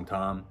around a long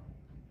time,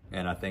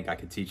 and I think I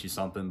could teach you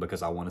something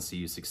because I want to see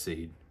you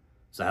succeed.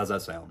 So how's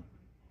that sound?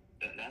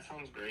 That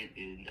sounds great,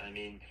 dude. I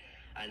mean,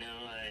 I know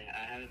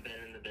I haven't been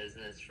in the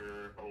business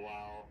for a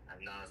while, and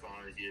not as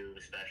long as you,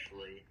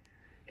 especially.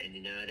 And,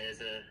 you know, it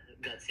is a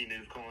gutsy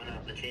move calling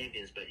out the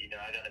champions, but, you know,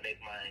 I got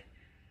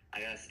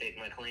to stake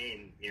my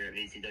claim here at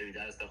VTW.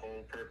 That's the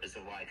whole purpose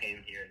of why I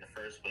came here in the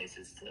first place,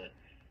 is to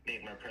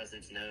make my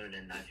presence known,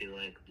 and I feel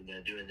like, you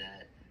know, doing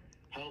that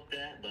helped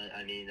that. But,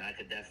 I mean, I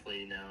could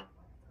definitely, you know,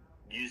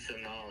 use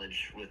some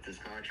knowledge with this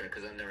contract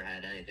because I've never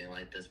had anything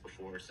like this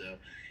before, so...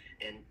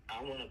 And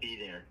I want to be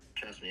there.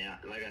 Trust me.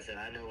 Like I said,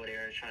 I know what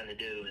Aaron's trying to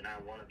do, and I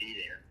want to be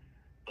there.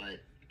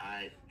 But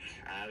I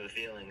have a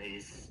feeling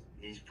he's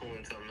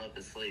pulling something up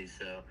his sleeve.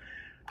 So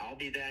I'll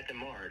be back in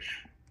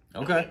March.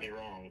 Okay. Don't get me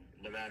wrong.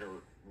 No matter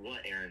what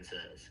Aaron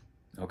says.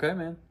 Okay,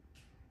 man.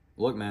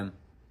 Look, man,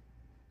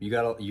 you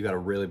got a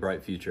really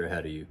bright future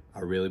ahead of you. I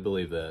really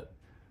believe that.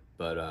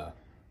 But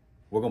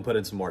we're gonna put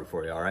in some work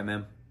for you. All right,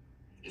 man?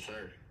 Yes,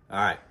 sir. All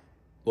right.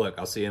 Look,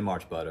 I'll see you in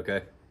March, bud.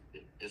 Okay.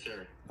 Yes,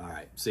 sir. All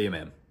right. See you,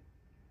 man.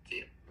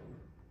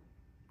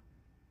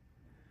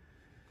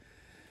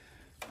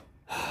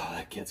 Oh,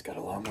 that kid's got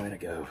a long way to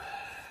go.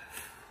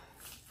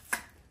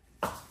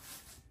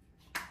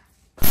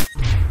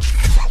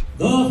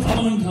 The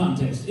following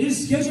contest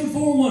is scheduled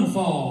for one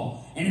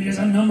fall, and it is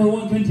a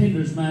 #1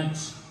 contenders match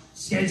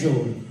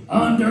scheduled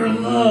under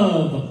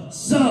Luv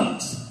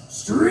Sux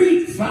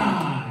Street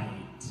Fight.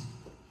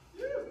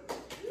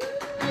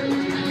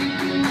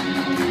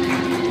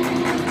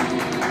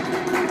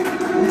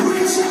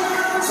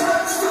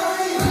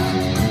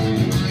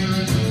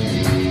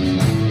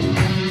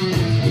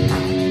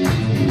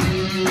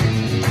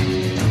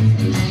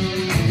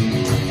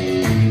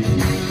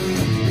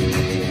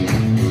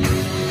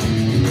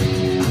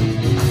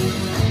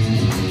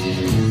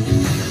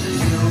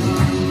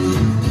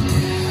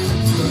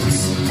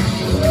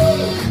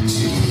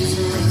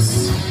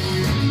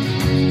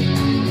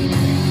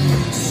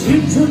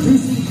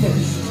 Introducing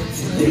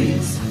first,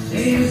 this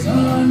is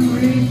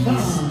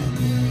unrefined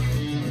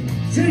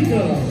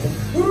Jacob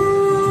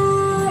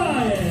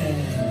Bryan.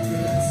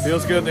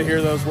 Feels good to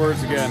hear those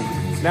words again.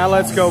 Now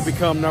let's go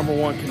become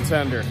 #1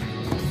 contender.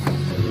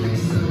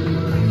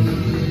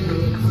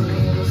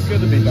 It's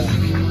good to be back.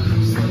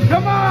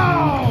 Come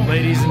on!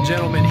 Ladies and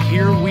gentlemen,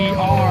 here we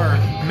are.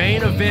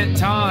 Main event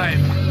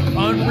time.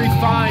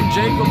 Unrefined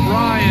Jacob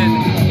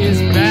Bryan is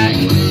back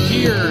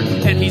here,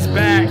 and he's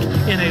back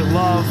in a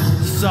Luv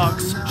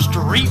Sux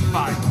Street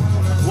Fight.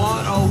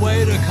 What a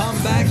way to come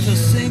back to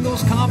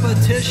singles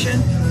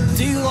competition.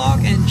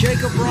 D-Lock and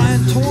Jacob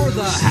Bryan tore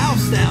the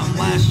house down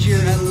last year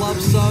at Luv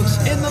Sux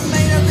in the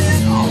main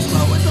event,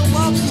 also at the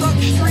Luv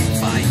Sux Street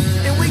Fight.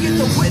 And we get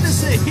to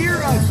witness it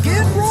here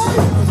again, Roy?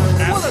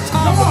 What a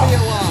time to be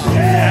alive.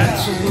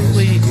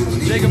 Absolutely.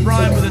 Jacob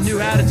Bryan with a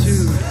new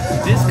attitude.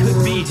 This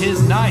could be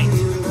his night.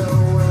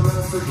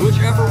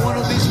 Whichever one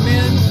of these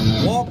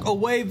men walk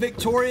away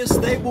victorious,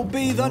 they will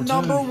be the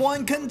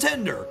 #1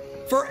 contender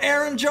for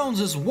Aaron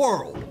Jones's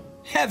World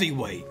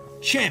Heavyweight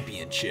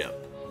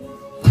Championship.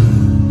 It's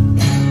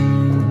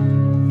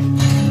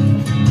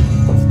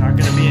not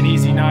going to be an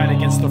easy night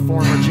against the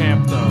former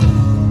champ, though.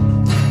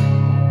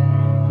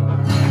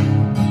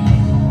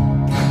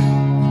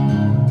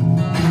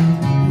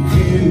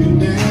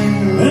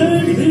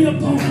 And the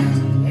opponent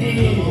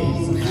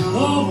is the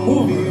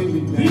former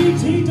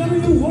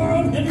VTW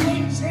World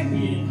Heavyweight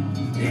Champion,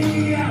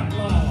 the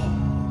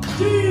Outlaw,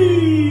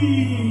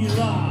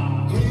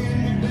 D-Lock.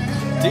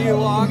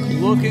 D-Lock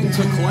looking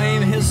to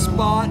claim his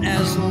spot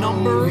as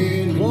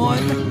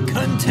 #1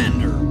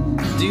 contender.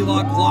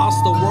 D-Lock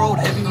lost the World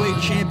Heavyweight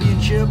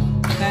Championship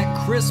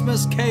at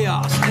Christmas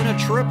Chaos in a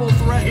triple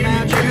threat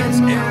match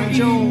against Aaron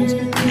Jones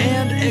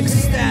and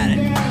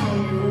Xstatic.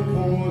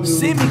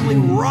 Seemingly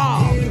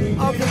robbed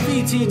of the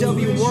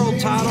VTW World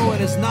title and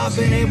has not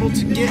been able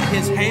to get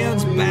his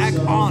hands back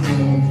on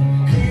it.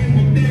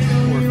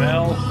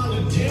 Orville,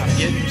 I'm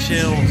getting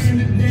chills.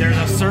 There's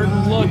a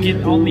certain look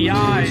on the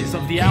eyes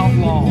of the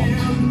Outlaw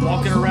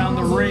walking around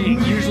the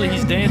ring. Usually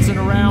he's dancing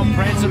around,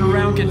 prancing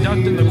around,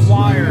 conducting the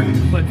choir.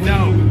 But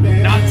no,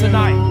 not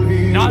tonight.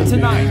 Not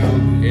tonight.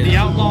 The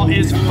Outlaw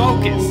is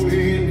focused.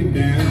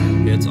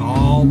 It's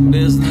all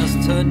business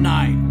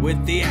tonight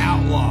with the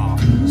Outlaw,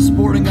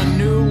 sporting a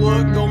new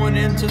look going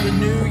into the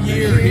new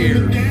year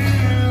here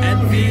at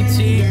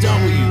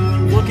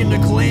VTW, looking to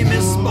claim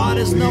his spot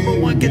as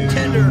 #1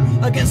 contender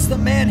against the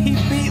man he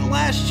beat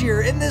last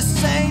year in this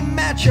same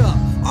matchup.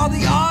 Are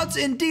the odds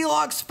in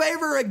D-Lock's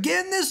favor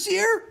again this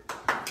year?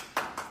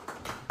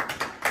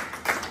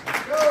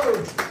 Let's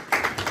go!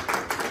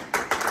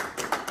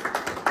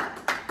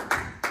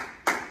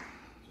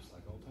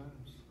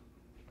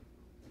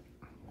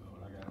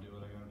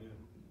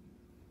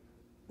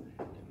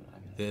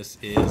 This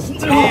is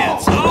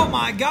tense. Oh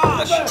my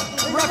gosh!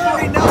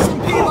 Referee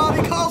Nelson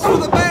Peabody calls for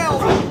the bell.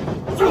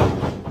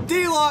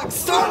 D-Lock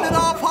starting it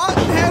off hot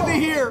and heavy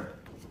here.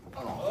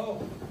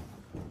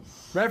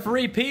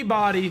 Referee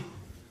Peabody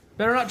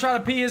better not try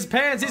to pee his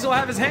pants. He's going to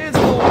have his hands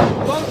full.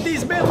 Both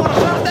these men want a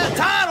shot at that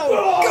title.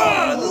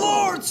 Good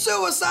Lord,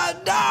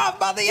 suicide dive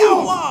by the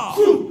Outlaw.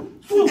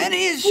 And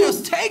he is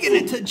just taking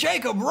it to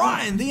Jacob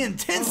Bryan. The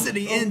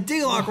intensity in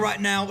D-Lock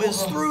right now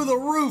is through the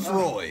roof,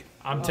 Roy.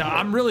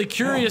 I'm really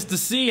curious to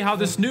see how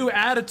this new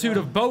attitude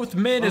of both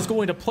men is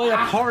going to play a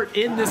part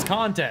in this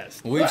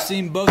contest. We've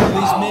seen both of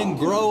these men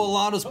grow a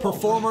lot as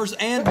performers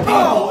and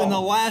people in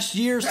the last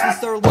year since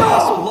their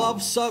last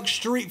Luv Sux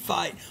Street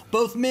Fight.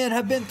 Both men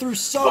have been through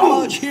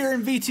so much here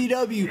in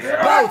VTW.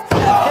 Both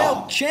have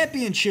held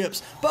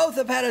championships. Both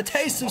have had a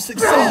taste of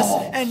success.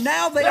 And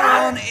now they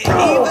are on an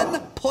even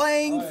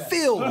playing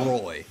field,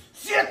 Roy.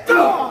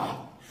 God,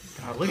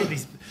 look at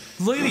these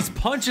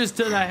punches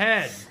to the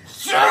head.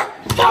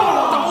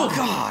 Oh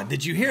God,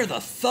 did you hear the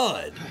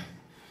thud?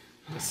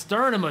 The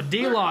sternum of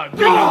D-Lock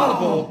being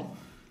audible.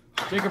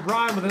 Jacob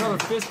Bryan with another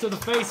fist to the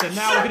face, and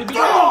now we're going to be...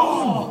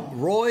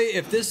 Roy,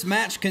 if this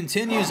match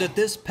continues at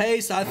this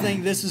pace, I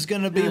think this is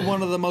going to be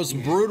one of the most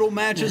brutal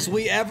matches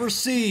we ever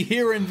see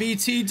here in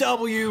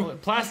VTW.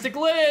 Plastic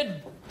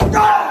lid.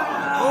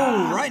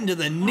 Oh, right into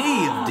the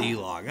knee of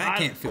D-Lock. I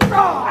can't feel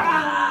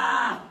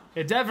that.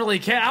 It definitely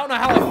can. I don't know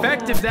how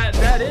effective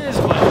that is,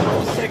 but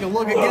let's take a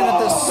look again at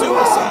this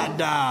suicide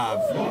dive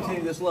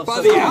by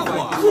the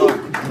Outlaw.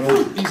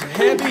 These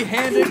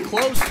heavy-handed,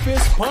 close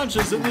fist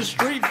punches in the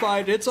street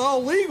fight. It's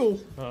all legal.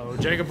 Oh,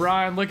 Jacob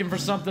Bryan looking for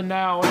something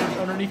now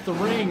underneath the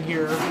ring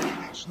here.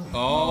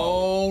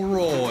 Oh,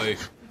 Roy.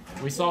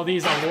 We saw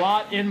these a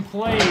lot in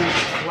play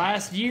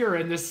last year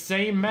in this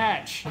same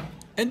match.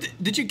 And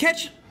did you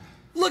catch?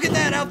 Look at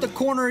that out the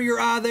corner of your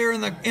eye there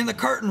in the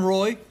curtain,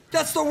 Roy.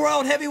 That's the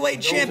World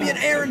Heavyweight Champion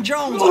Aaron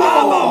Jones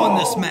eyeballing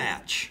this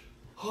match.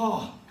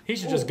 He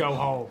should just go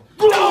home.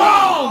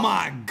 Oh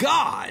my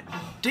God!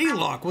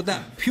 D-Lock with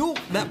that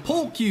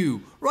pull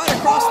cue right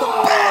across the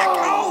back.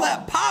 Oh,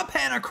 that pop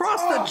hand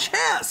across the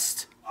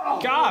chest.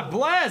 God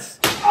bless.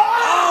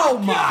 Oh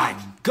my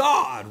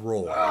God,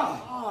 Roy.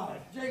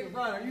 Jacob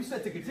Ryan, are you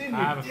set to continue?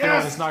 I have a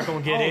feeling it's not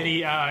going to get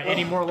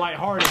any more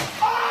lighthearted.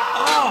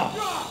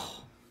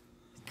 Oh!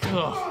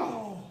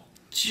 Ugh.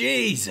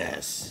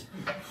 Jesus!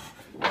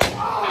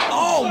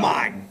 Oh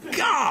my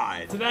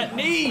God! To that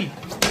knee!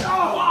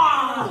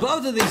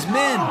 Both of these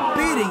men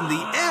beating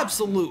the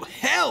absolute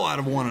hell out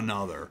of one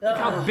another. Look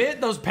how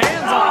bent those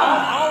pans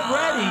are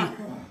already.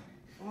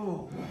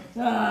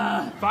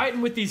 Fighting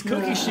with these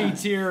cookie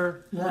sheets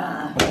here.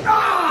 Oh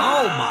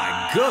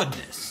my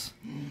goodness!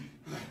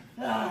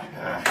 Oh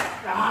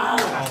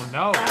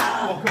no!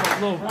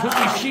 Little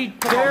cookie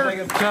sheet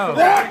there. No.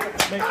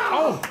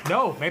 Oh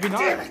no! Maybe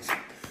not.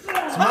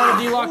 Smarter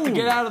D-Lock to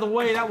get out of the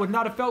way. That would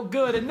not have felt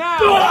good. And now,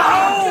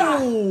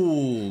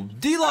 oh!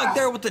 D-Lock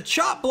there with the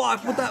chop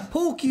block with that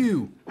pull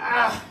cue.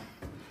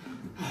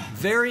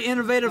 Very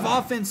innovative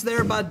offense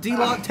there by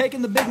D-Lock,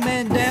 taking the big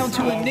man down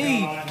to a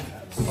knee.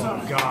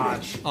 Oh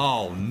gosh!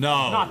 Oh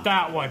no! Not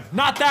that one!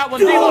 Not that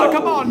one, D-Lock!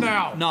 Come on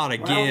now! Not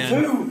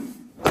again!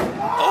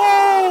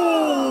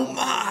 Oh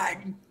my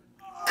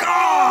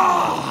God!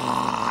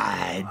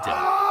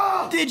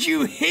 Did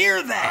you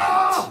hear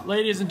that?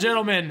 Ladies and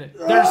gentlemen,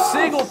 there's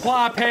single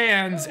ply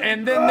pans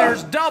and then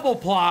there's double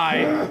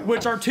ply,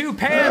 which are two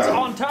pans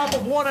on top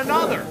of one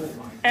another.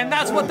 And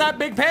that's what that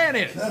big pan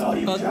is.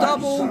 A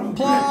double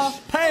ply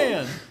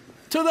pan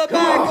to the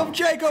back of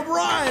Jacob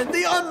Ryan,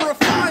 the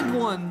unrefined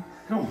one.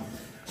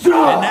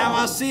 And now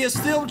I see a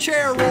steel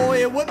chair,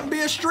 Roy. It wouldn't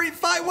be a street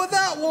fight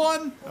without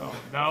one. Oh,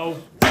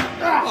 no.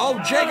 Oh,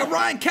 Jacob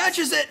Ryan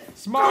catches it.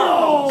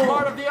 Smart.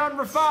 Smart of the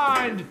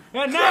unrefined.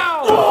 And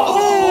now.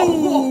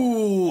 Oh,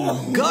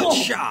 gut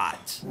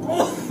shot.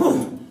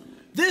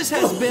 This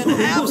has been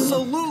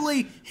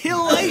absolutely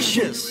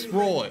hellacious,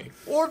 Roy.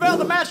 Orville,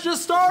 the match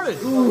just started.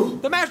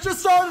 The match just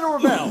started,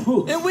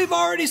 Orville. And we've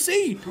already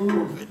seen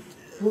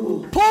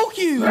pull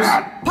cues,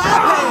 pie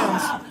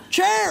pans,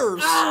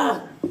 chairs.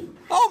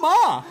 Oh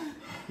my!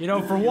 You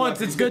know, for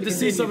once, it's good to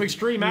see some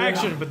extreme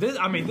action, but this,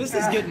 I mean, this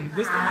is already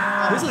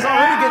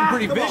getting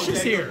pretty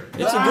vicious here.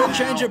 It's a good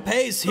change of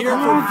pace here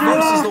for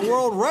versus the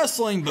World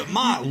Wrestling, but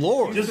my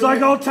lord! Just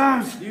like old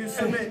times.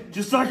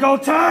 Just like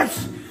old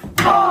times.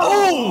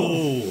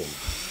 Oh!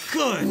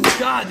 Good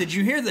God! Did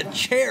you hear the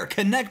chair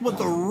connect with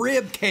the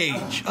rib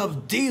cage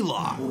of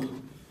D-Lock?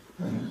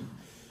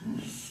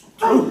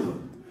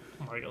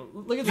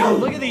 Look at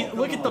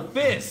the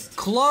fist.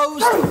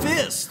 Closed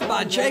fist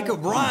by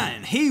Jacob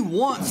Ryan. He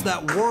wants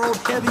that World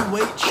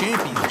Heavyweight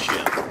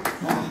Championship.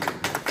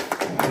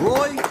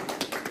 Roy,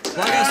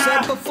 like I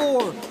said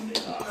before,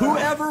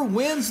 whoever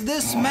wins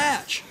this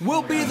match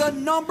will be the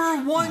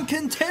 #1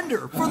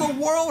 contender for the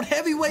World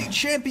Heavyweight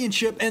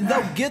Championship, and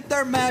they'll get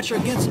their match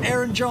against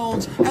Aaron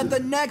Jones at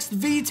the next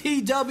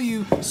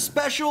VTW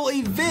special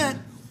event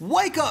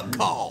wake-up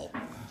call.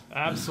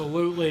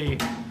 Absolutely.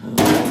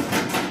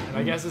 And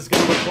I guess it's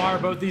going to require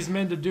both these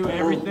men to do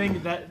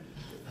everything that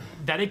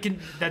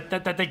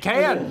they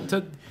can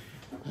to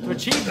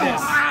achieve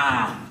this.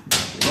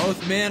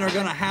 Both men are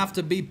going to have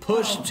to be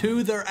pushed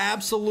to their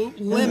absolute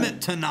limit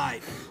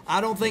tonight.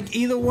 I don't think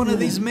either one of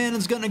these men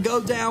is going to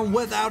go down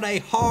without a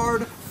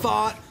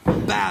hard-fought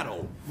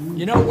battle.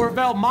 You know,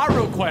 Orville, my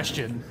real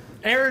question: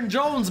 Aaron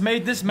Jones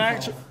made this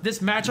match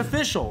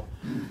official.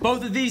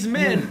 Both of these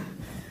men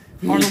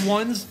are the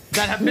ones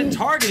that have been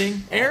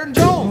targeting Aaron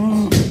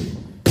Jones.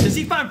 Does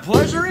he find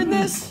pleasure in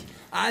this?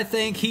 I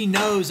think he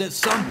knows at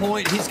some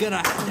point he's going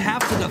to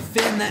have to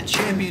defend that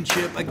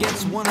championship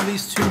against one of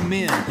these two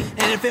men.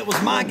 And if it was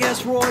my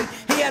guess, Roy,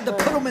 he had to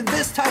put them in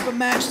this type of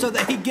match so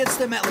that he gets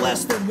them at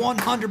less than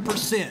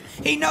 100%.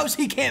 He knows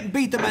he can't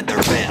beat them at their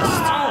best.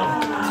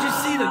 Oh,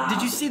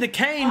 did you see the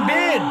cane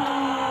bid?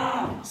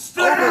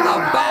 Over the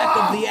back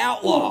of the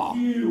Outlaw.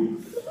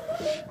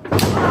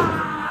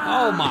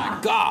 Oh my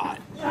God.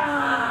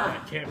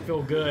 That can't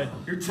feel good.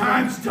 Your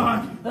time's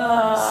done.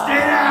 Stay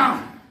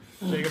down.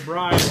 Jacob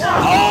Ryan.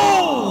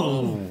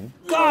 Oh!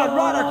 God,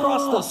 right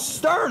across the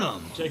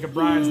sternum. Jacob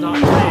Ryan's not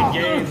playing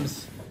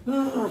games.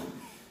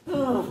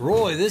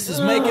 Roy, this is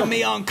making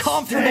me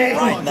uncomfortable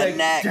right in the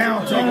neck.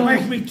 Down, Jacob.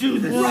 Make me do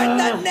this. Right in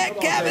that neck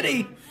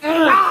cavity.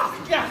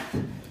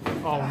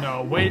 Oh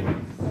no, wait.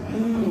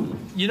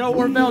 You know,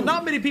 Orville,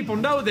 not many people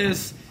know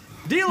this.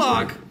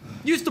 D-Lock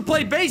used to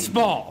play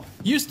baseball.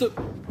 Used to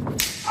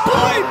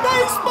play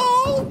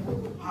baseball?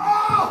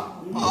 Oh!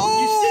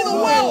 You see the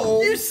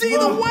well? You see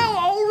the well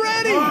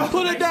already?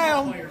 Put it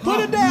down. Put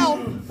it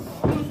down.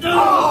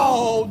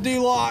 Oh,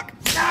 D-Lock.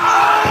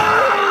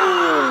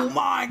 Oh,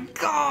 my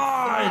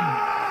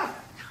God.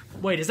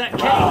 Wait, is that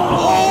Kane?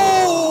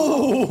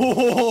 Oh!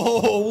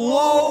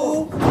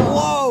 Low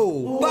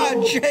blow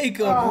by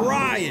Jacob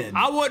Ryan.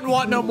 I wouldn't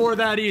want no more of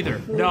that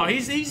either. No,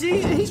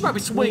 he's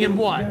probably swinging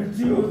what?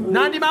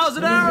 90 miles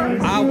an hour?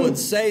 I would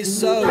say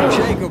so.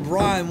 Jacob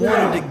Ryan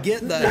wanted to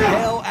get the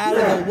hell out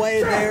of the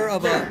way there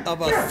of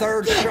a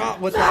third shot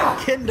with that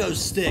kendo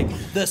stick.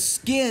 The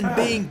skin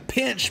being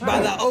pinched by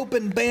the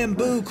open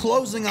bamboo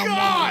closing on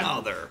one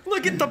another.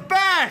 Look at the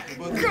back.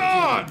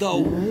 God. The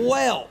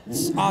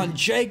welts on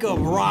Jacob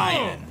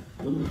Ryan.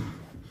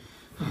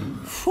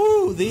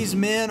 Whew, these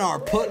men are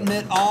putting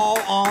it all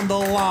on the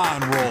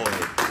line, Roy.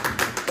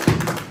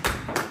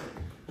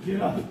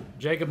 Get up.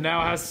 Jacob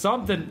now has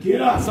something.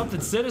 Get up.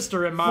 Something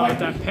sinister in mind with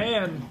that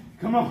pan.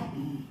 Come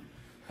on.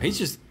 He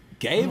just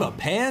gave a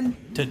pan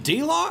to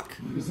D-Lock?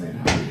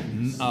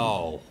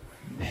 Oh,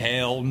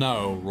 hell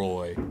no,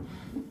 Roy.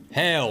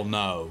 Hell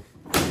no.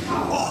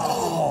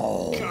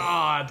 Oh,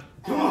 God.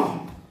 Come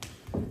on.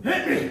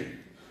 Hit me.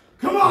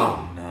 Come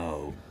on. Oh,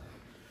 no.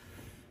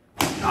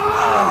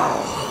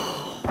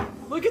 Oh.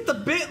 Look at the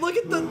bit. Look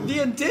at the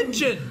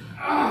indention.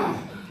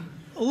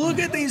 Look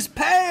at these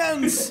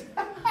pans.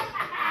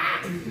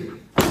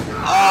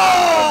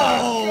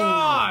 Oh,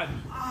 God.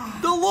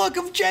 The look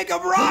of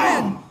Jacob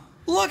Ryan.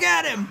 Look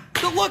at him.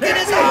 The look in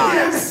his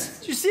eyes.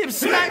 Did you see him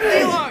smack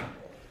D-Lock?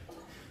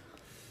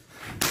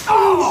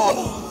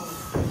 Oh.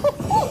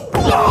 Oh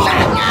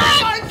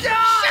my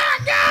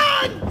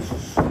God. Shotgun.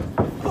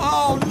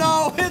 Oh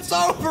no, it's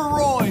over,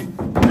 Roy.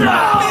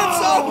 No.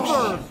 It's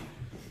over.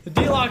 The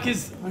D-Lock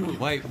is...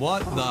 Wait,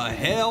 what the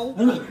hell?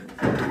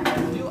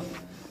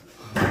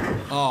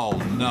 Oh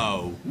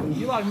no.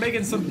 D-Lock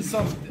making some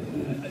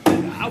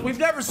we've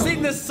never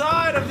seen this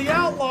side of the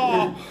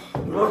outlaw.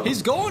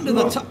 He's going to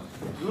the top.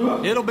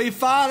 It'll be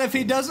fine if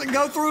he doesn't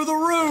go through the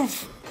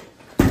roof.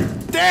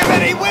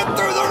 Damn it, he went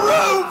through the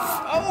roof.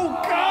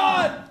 Oh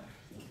God.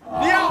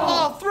 The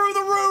outlaw through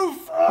the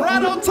roof,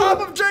 right on top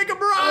of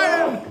Jacob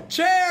Ryan.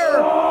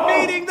 Chair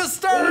meeting the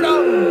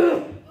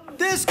sternum.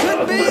 This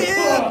could be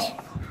it.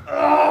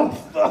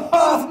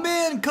 Both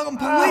men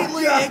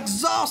completely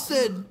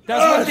exhausted.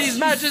 That's what these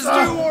matches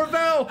do,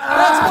 Orville.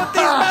 That's what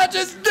these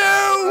matches do.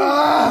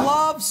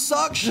 Luv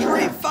Sux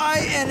Street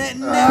Fight, and it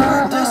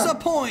never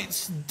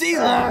disappoints.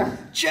 D-Lock,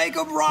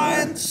 Jacob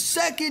Ryan,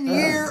 second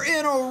year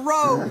in a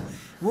row.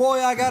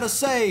 Roy, I gotta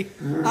say,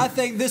 I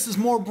think this is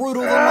more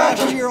brutal than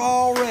last year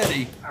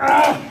already.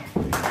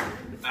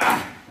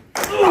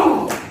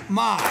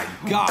 My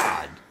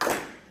God.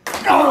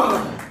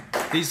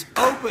 These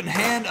open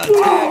hand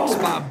attacks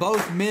by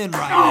both men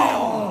right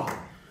now.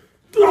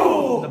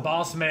 The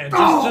boss man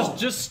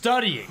just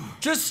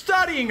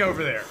studying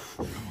over there.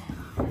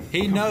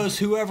 He knows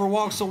whoever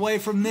walks away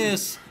from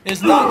this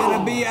is not going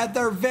to be at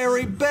their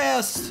very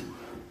best.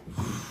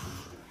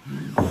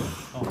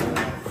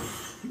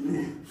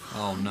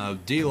 Oh no,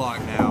 D-Lock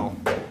now.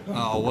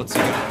 Oh, what's he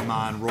got in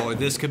mind, Roy?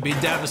 This could be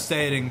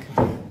devastating.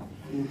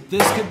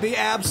 This could be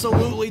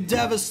absolutely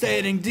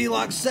devastating.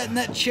 D-Lock setting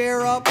that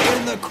chair up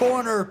in the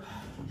corner.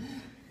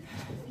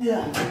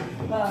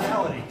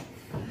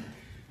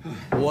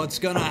 What's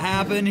gonna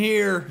happen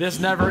here? This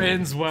never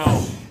ends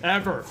well,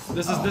 ever.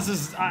 This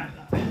is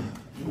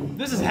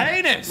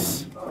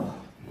heinous.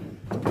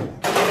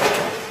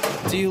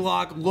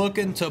 D-Lock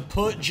looking to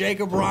put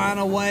Jacob Ryan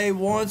away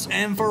once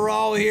and for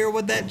all here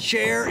with that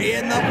chair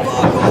in the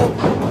buckle.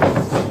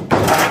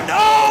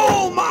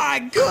 Oh my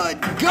good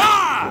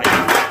God!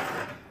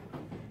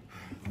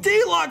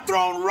 D-Lock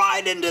thrown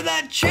right into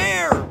that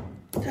chair.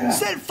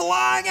 Sent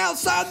flying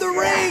outside the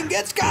ring.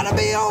 It's gotta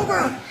be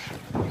over.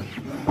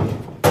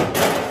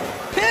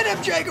 Pin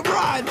him, Jacob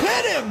Ryan,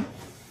 pin him.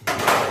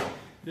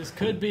 This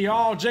could be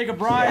all.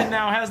 Jacob Ryan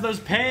now has those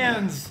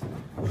pans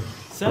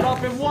set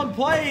up in one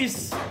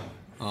place.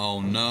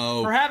 Oh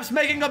no. Perhaps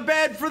making a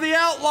bed for the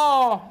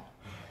outlaw.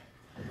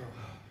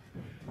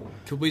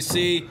 Could we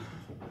see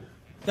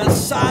the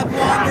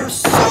Sidewinder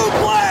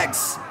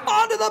suplex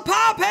onto the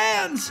pop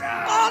hands?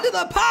 Onto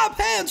the pop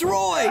hands,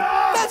 Roy.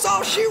 That's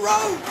all she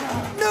wrote.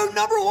 New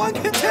 #1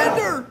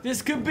 contender.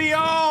 This could be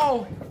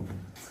all.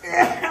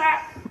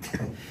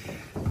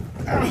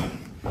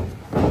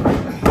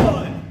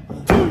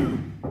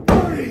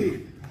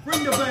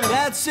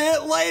 That's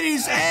it,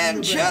 ladies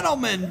and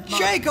gentlemen.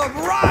 Jacob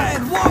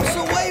Ryan walks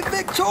away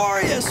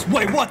victorious.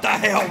 Wait, what the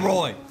hell,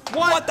 Roy?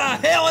 What the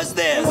hell is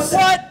this?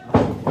 What?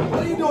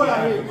 What are you doing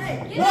out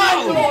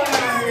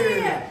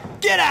here?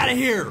 Get out of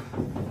here.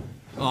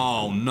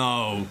 Oh,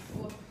 no.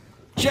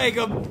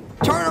 Jacob,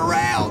 turn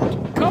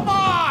around. Come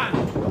on.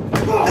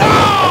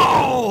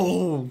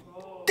 No!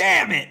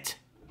 Damn it.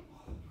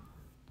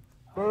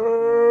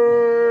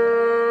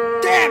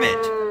 Damn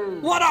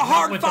it. What a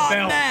hard-fought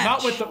match.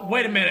 Not with the...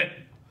 Wait a minute.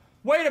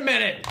 Wait a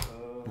minute.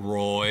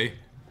 Roy.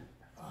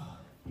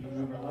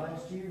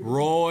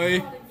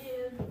 Roy.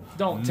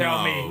 Don't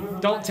tell me.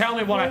 Don't tell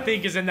me what I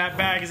think is in that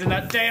bag is in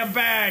that damn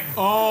bag.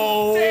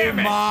 Oh, damn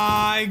it.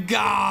 My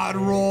God,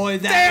 Roy.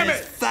 That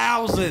is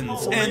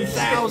thousands and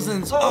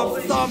thousands of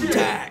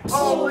thumbtacks.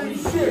 Holy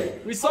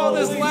shit. We saw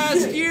this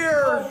last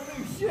year.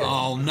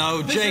 Oh,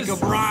 no.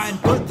 Jacob Ryan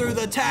put through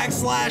the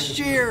tacks last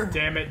year.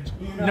 Damn it.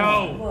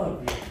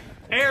 No.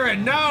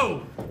 Aaron,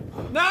 no.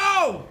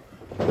 No.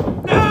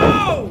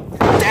 No.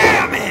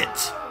 Damn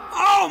it.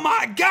 Oh,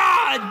 my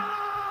God.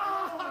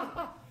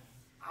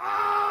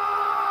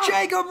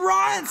 Jacob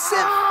Ryan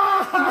sent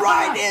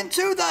right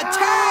into the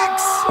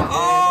tacks.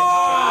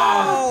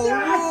 Oh,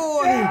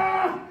 Roy.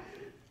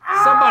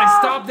 Somebody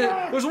stopped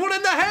it. There's one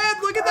in the head.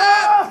 Look at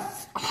that.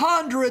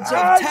 Hundreds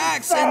of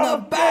tacks in the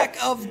back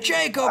of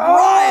Jacob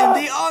Ryan,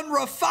 the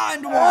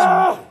unrefined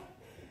one.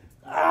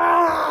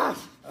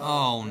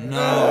 Oh,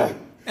 no.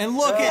 And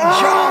look at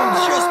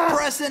Jones just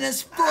pressing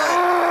his foot,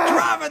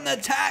 driving the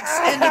tacks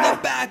into the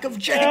back of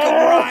Jacob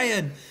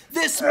Ryan.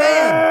 This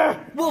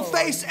man will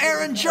face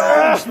Aaron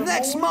Jones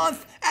next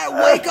month at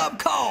Wake Up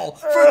Call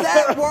for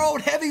that World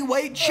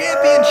Heavyweight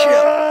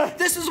Championship.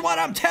 This is what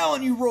I'm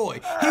telling you, Roy.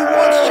 He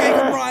wants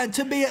Jacob Ryan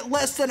to be at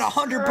less than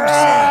 100%.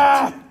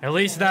 At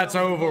least that's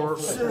over,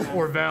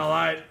 Orville.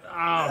 Oh,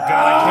 God,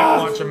 I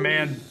can't watch a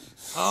man.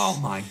 Oh,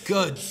 my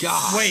good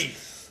God. Wait.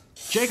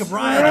 Jacob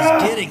Ryan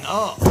is getting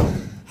up.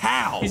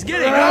 How? He's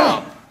getting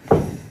up?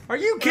 Are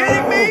you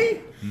kidding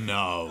me?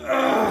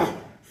 No.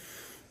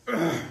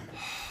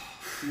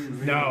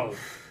 No.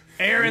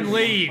 Aaron,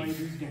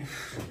 leave.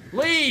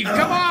 Leave,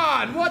 come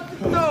on.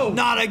 What? No.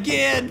 Not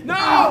again.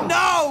 No.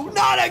 No,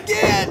 not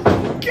again.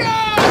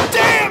 God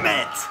damn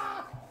it.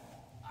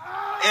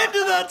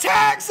 Into the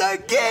tacks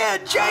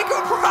again,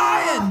 Jacob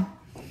Ryan.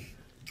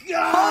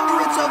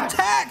 Hundreds of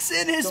tacks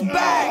in his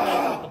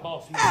back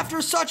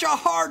after such a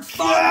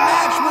hard-fought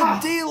match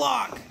with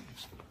D-Lock.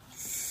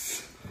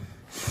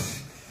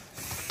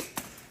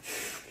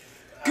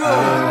 Good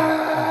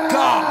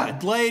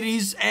God,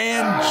 ladies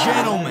and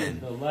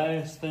gentlemen. The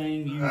last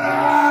thing you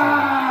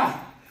said.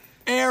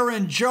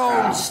 Aaron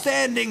Jones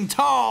standing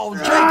tall.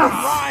 Jacob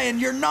Ryan,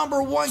 your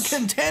 #1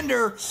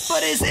 contender,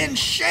 but is in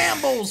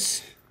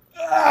shambles.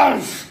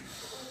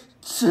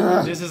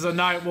 This is a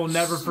night we'll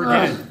never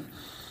forget.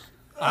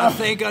 I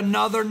think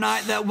another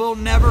night that we'll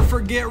never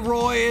forget,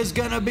 Roy, is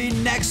going to be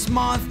next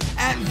month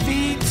at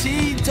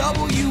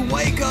VTW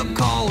Wake Up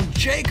Call.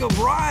 Jacob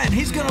Ryan,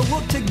 he's going to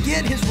look to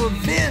get his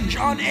revenge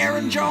on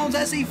Aaron Jones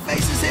as he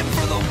faces him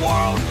for the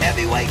World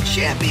Heavyweight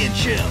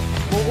Championship.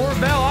 Well,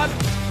 Orville,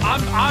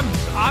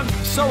 I'm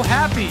so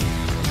happy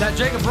that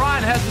Jacob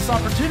Ryan has this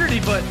opportunity,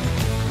 but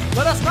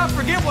let us not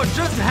forget what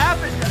just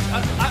happened.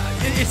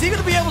 Is he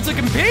going to be able to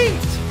compete?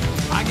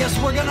 I guess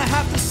we're going to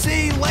have to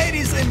see.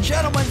 Ladies and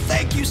gentlemen,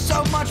 thank you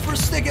so much for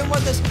sticking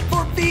with us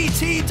for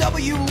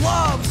VTW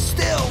Luv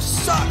Still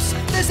Sux.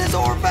 This is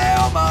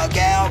Orville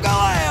Miguel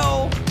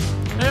Galeo.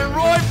 And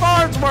Roy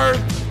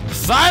Farnsworth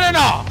signing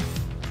off.